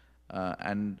assurance,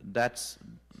 and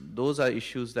those are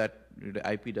issues that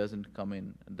the IP doesn't come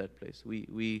in that place.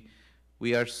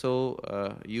 We are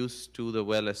so used to the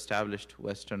well-established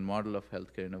Western model of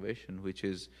healthcare innovation, which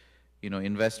is,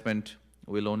 investment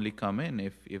will only come in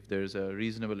if there's a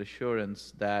reasonable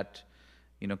assurance that,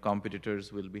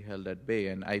 competitors will be held at bay,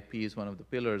 and IP is one of the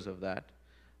pillars of that.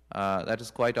 That is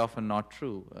quite often not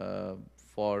true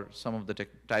for some of the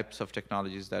types of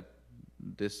technologies that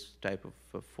this type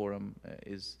of forum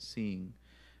is seeing,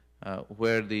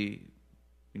 where the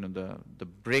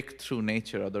breakthrough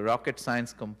nature or the rocket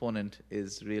science component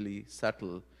is really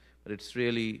subtle, but it's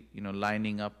really,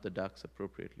 lining up the ducks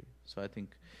appropriately. So I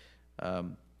think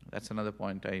that's another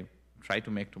point I try to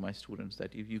make to my students,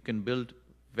 that if you can build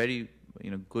very,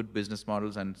 good business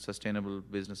models and sustainable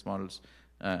business models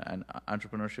and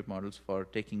entrepreneurship models for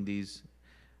taking these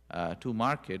to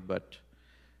market, but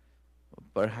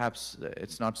perhaps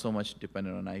it's not so much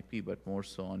dependent on IP, but more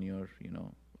so on your,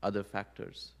 other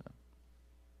factors.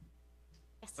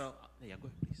 Yes. Well, yeah, go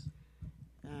ahead, please.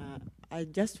 I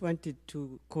just wanted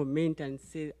to comment and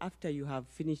say, after you have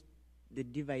finished the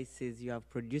devices, you have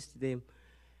produced them,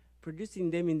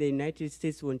 producing them in the United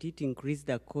States, won't it increase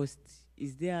the cost?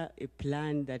 Is there a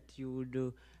plan that you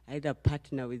would either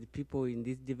partner with people in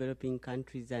these developing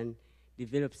countries and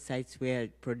develop sites where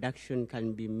production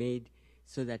can be made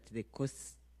so that the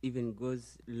cost even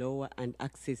goes lower and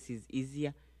access is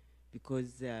easier.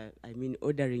 Because, I mean,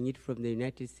 ordering it from the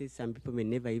United States, some people may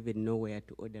never even know where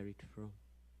to order it from.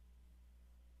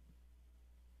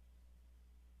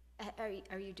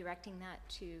 Are you directing that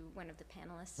to one of the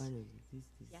panelists?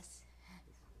 Yes.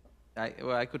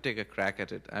 Well, I could take a crack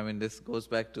at it. I mean, this goes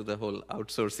back to the whole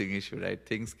outsourcing issue, right?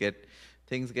 Things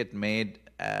get made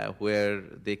where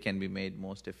they can be made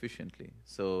most efficiently.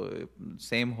 So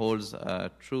same holds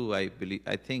true, I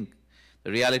think.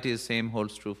 The reality is same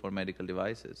holds true for medical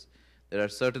devices. There are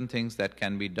certain things that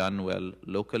can be done well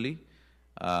locally,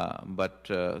 but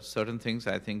certain things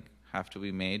I think have to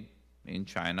be made in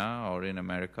China or in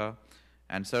America,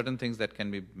 and certain things that can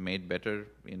be made better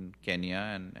in Kenya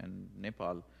and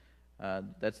Nepal.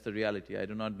 That's the reality. I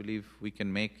do not believe we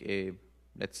can make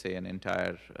let's say, an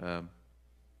entire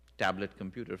tablet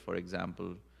computer, for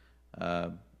example,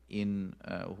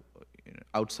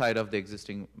 outside of the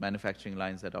existing manufacturing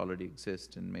lines that already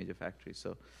exist in major factories.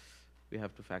 So we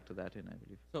have to factor that in, I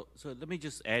believe. So let me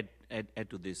just add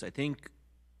to this. I think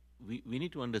we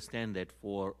need to understand that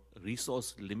for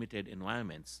resource-limited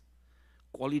environments,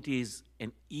 quality is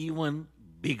an even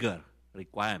bigger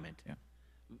requirement. Yeah.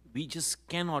 We just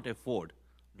cannot afford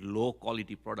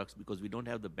low-quality products because we don't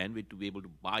have the bandwidth to be able to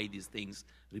buy these things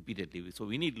repeatedly. So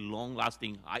we need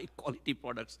long-lasting, high-quality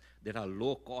products that are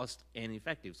low-cost and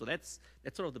effective. So that's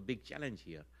sort of the big challenge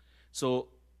here. So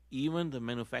even the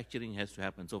manufacturing has to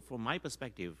happen. So from my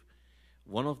perspective,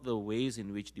 one of the ways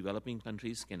in which developing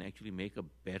countries can actually make a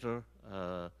better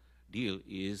deal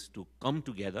is to come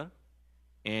together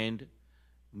and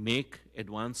make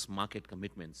advanced market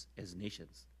commitments as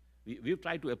nations. We've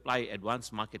tried to apply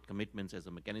advanced market commitments as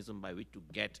a mechanism by which to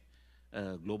get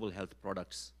global health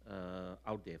products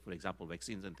out there, for example,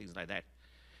 vaccines and things like that.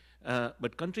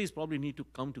 But countries probably need to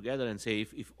come together and say,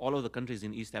 if all of the countries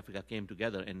in East Africa came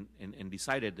together and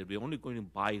decided that we're only going to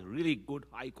buy really good,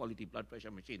 high-quality blood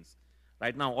pressure machines.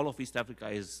 Right now, all of East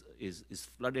Africa is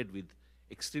flooded with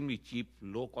extremely cheap,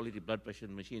 low-quality blood pressure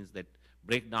machines that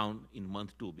break down in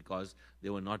month 2 because they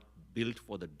were not built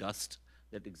for the dust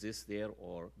that exists there,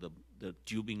 or the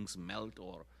tubings melt,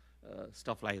 or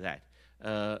stuff like that.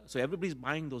 So everybody's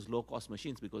buying those low-cost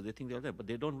machines because they think they're there, but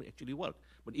they don't actually work.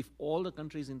 But if all the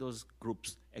countries in those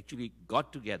groups actually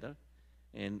got together,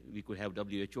 and we could have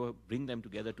WHO bring them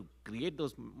together to create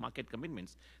those market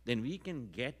commitments, then we can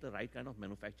get the right kind of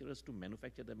manufacturers to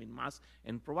manufacture them in mass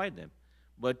and provide them.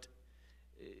 But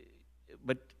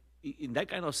in that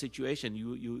kind of situation,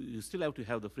 you still have to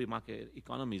have the free market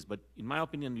economies. But in my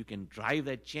opinion, you can drive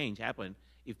that change happen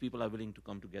if people are willing to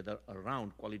come together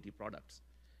around quality products.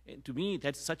 And to me,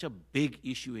 that's such a big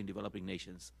issue in developing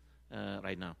nations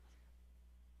right now.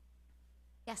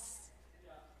 Yes.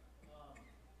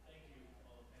 Thank you,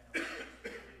 all the panelists.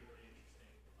 It's really interesting.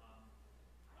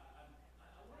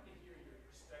 I wanted to hear your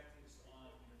perspectives on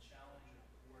the challenge of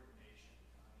coordination.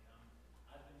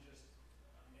 I've been just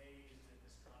amazed at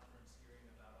this conference hearing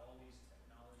about all these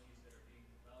technologies that are being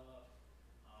developed,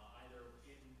 either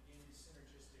in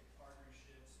synergistic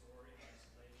partnerships or in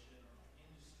isolation, or by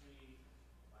industry,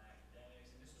 by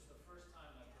academics. And this was the first time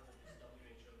I've heard of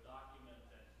this WHO document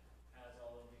that has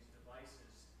all of these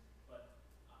devices. But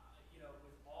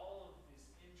with all of this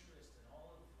interest and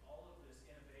all of this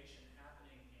innovation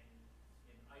happening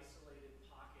in isolated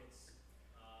pockets,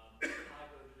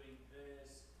 Chicago doing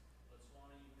this,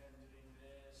 Botswana, Uganda doing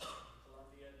this,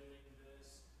 Colombia doing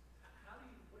this.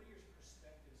 What are your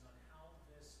perspectives on how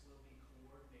this will be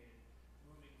coordinated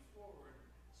moving forward,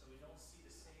 so we don't see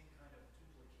the same kind of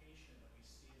duplication that we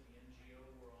see in the NGO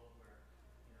world, where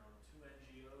 2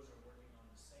 NGOs are working on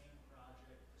the same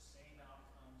project, the same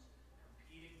outcomes,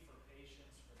 competing for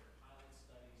patients for their pilot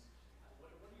studies. What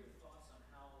are your thoughts on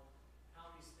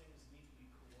how these things need to be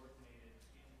coordinated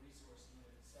in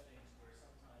resource-limited settings, where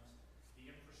sometimes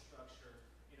the infrastructure,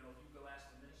 if you go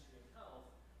ask the Ministry of Health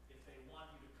if they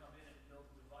want you to come in and build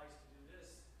a device to do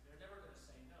this, they're never going to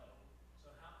say no.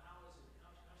 So how should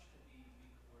it be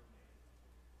coordinated?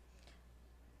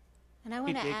 And I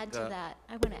want to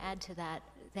add to that.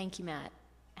 Thank you, Matt.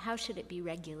 How should it be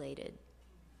regulated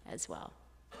as well?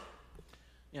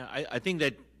 Yeah, I think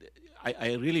that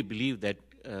I really believe that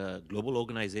global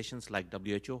organizations like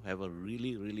WHO have a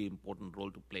really, really important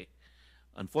role to play.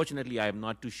 Unfortunately, I am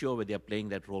not too sure where they are playing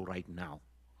that role right now.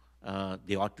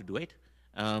 They ought to do it.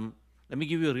 Let me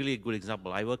give you a really good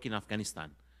example. I work in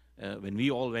Afghanistan. When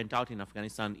we all went out in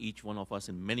Afghanistan, each one of us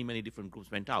in many, many different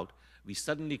groups went out, we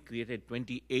suddenly created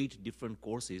 28 different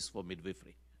courses for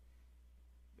midwifery.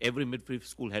 Every midwifery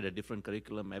school had a different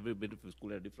curriculum. Every midwifery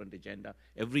school had a different agenda.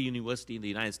 Every university in the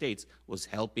United States was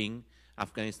helping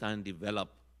Afghanistan develop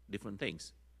different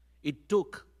things. It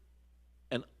took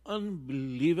an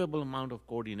unbelievable amount of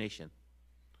coordination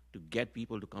to get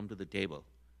people to come to the table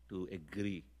to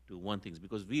agree to one thing,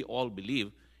 because we all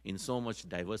believe in so much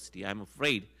diversity. I'm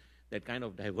afraid that kind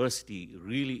of diversity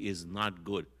really is not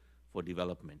good for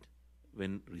development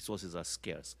when resources are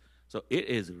scarce. So it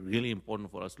is really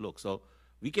important for us to look. So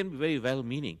we can be very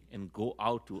well-meaning and go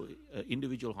out to an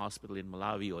individual hospital in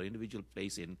Malawi or individual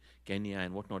place in Kenya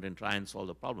and whatnot and try and solve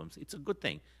the problems. It's a good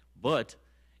thing. But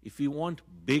if we want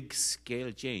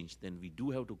big-scale change, then we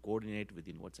do have to coordinate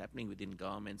within what's happening within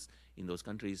governments in those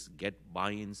countries, get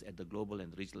buy-ins at the global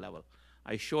and regional level.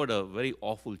 I showed a very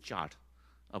awful chart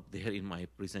up there in my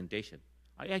presentation.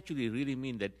 I actually really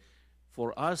mean that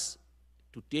for us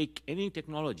to take any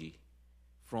technology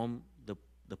from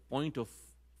the point of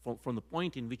from the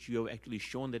point in which you have actually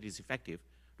shown that it's effective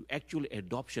to actual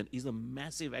adoption is a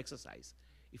massive exercise.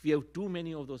 If you have too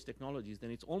many of those technologies,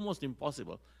 then it's almost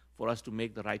impossible for us to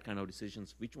make the right kind of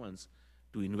decisions, which ones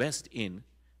to invest in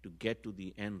to get to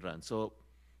the end run. So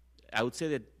I would say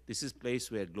that this is a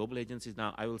place where global agencies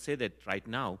now, I will say that right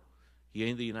now, here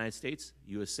in the United States,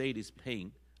 USAID is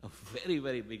playing a very,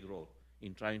 very big role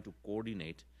in trying to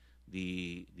coordinate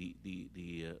the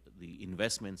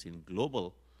investments in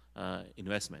global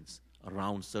investments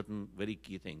around certain very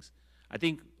key things. I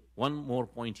think one more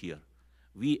point here.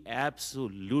 We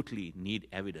absolutely need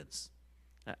evidence.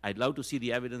 I'd love to see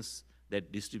the evidence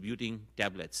that distributing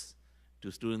tablets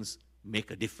to students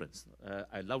make a difference.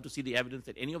 I'd love to see the evidence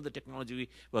that any of the technology we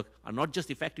work are not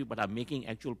just effective, but are making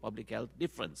actual public health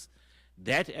difference.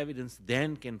 That evidence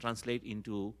then can translate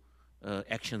into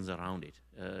actions around it.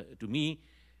 To me,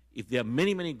 if there are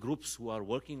many, many groups who are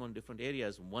working on different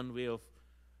areas, one way of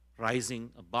rising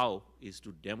above is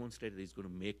to demonstrate that it's going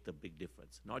to make the big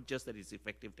difference. Not just that it's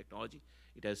effective technology,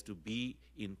 it has to be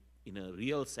in a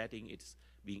real setting, it's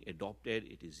being adopted,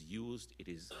 it is used, it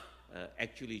is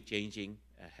actually changing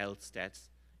health stats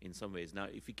in some ways. Now,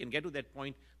 if we can get to that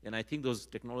point, then I think those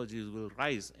technologies will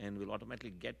rise and will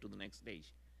automatically get to the next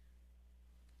stage.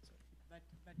 But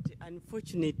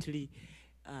unfortunately,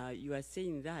 you are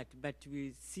saying that, but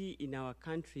we see in our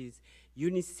countries,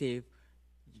 UNICEF,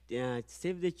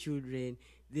 Save the Children,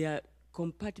 they are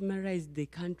compartmentalized the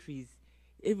countries.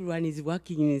 Everyone is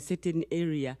working in a certain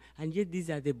area, and yet these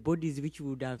are the bodies which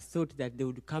would have thought that they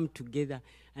would come together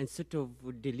and sort of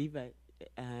deliver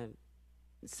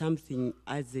something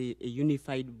as a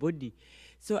unified body.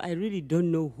 So I really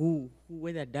don't know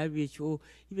whether WHO,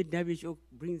 even WHO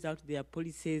brings out their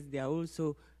policies. They are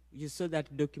also, you saw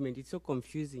that document, it's so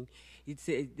confusing. It's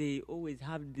they always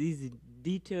have these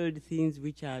detailed things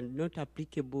which are not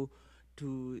applicable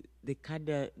to the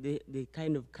cadre, the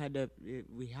kind of cadre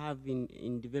we have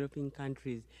in developing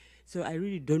countries. So I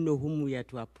really don't know whom we are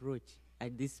to approach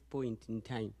at this point in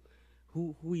time.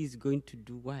 Who is going to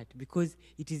do what? Because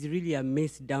it is really a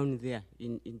mess down there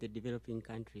in the developing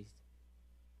countries.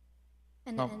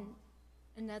 And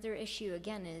another issue,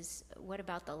 again, is what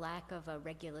about the lack of a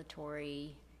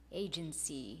regulatory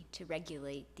agency to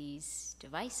regulate these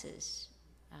devices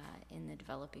in the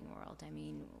developing world? I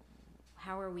mean,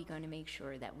 how are we going to make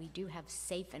sure that we do have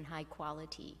safe and high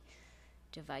quality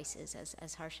devices,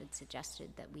 as Harshad suggested,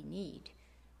 that we need?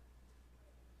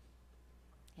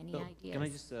 Any ideas? Can I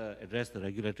just address the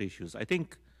regulatory issues? I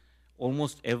think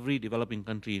almost every developing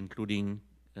country, including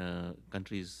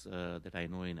countries that I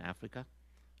know in Africa,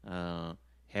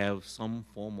 have some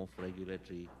form of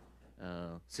regulatory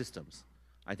systems.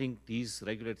 I think these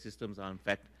regulatory systems are, in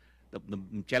fact,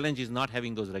 the challenge is not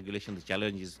having those regulations. The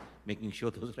challenge is making sure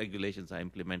those regulations are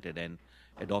implemented and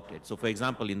adopted. So, for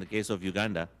example, in the case of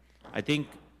Uganda, I think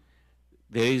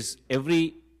there is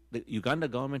the Uganda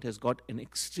government has got an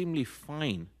extremely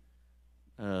fine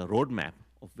roadmap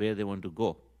of where they want to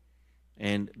go.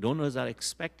 And donors are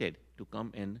expected to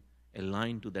come and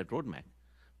align to that roadmap.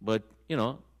 But, you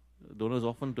know, donors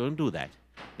often don't do that.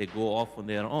 They go off on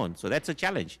their own. So that's a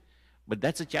challenge. But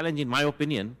that's a challenge, in my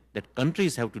opinion, that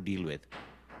countries have to deal with.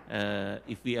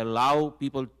 If we allow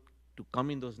people to come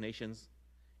in those nations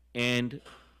and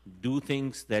do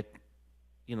things that,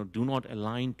 you know, do not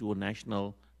align to a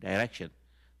national direction,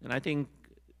 then I think,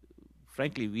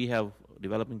 frankly,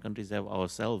 developing countries have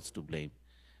ourselves to blame.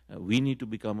 We need to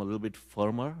become a little bit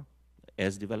firmer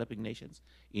as developing nations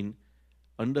in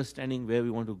understanding where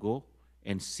we want to go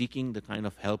and seeking the kind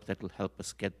of help that will help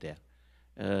us get there.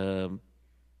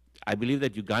 I believe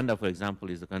that Uganda, for example,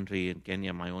 is the country, and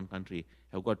Kenya, my own country,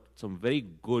 have got some very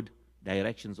good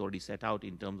directions already set out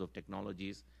in terms of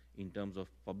technologies, in terms of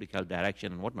public health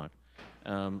direction and whatnot.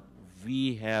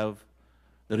 we have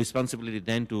the responsibility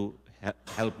then to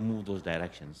help move those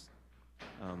directions.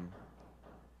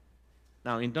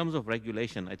 Now, in terms of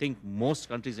regulation, I think most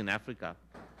countries in Africa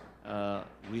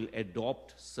will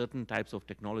adopt certain types of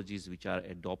technologies which are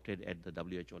adopted at the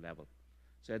WHO level.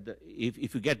 So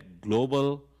if you get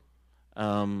global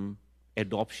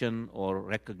adoption or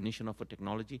recognition of a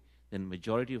technology, then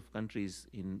majority of countries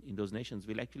in those nations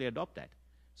will actually adopt that.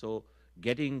 So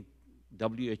getting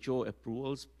WHO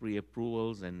approvals,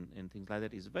 pre-approvals, and things like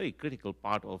that is a very critical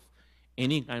part of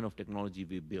any kind of technology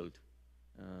we build.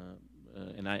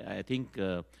 And I think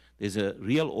there's a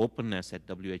real openness at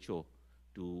WHO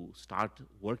to start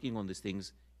working on these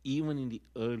things even in the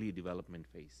early development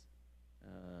phase.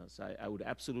 So I would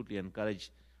absolutely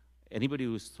encourage anybody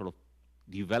who's sort of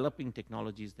developing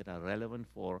technologies that are relevant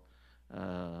for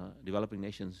developing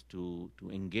nations to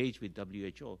engage with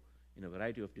WHO in a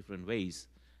variety of different ways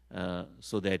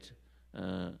so that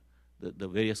the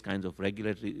various kinds of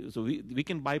regulatory, so we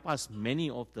can bypass many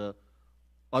of the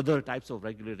other types of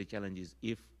regulatory challenges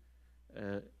if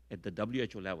at the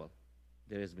WHO level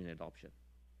there has been adoption.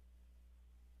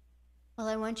 Well,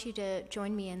 I want you to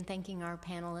join me in thanking our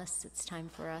panelists. It's time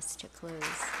for us to close.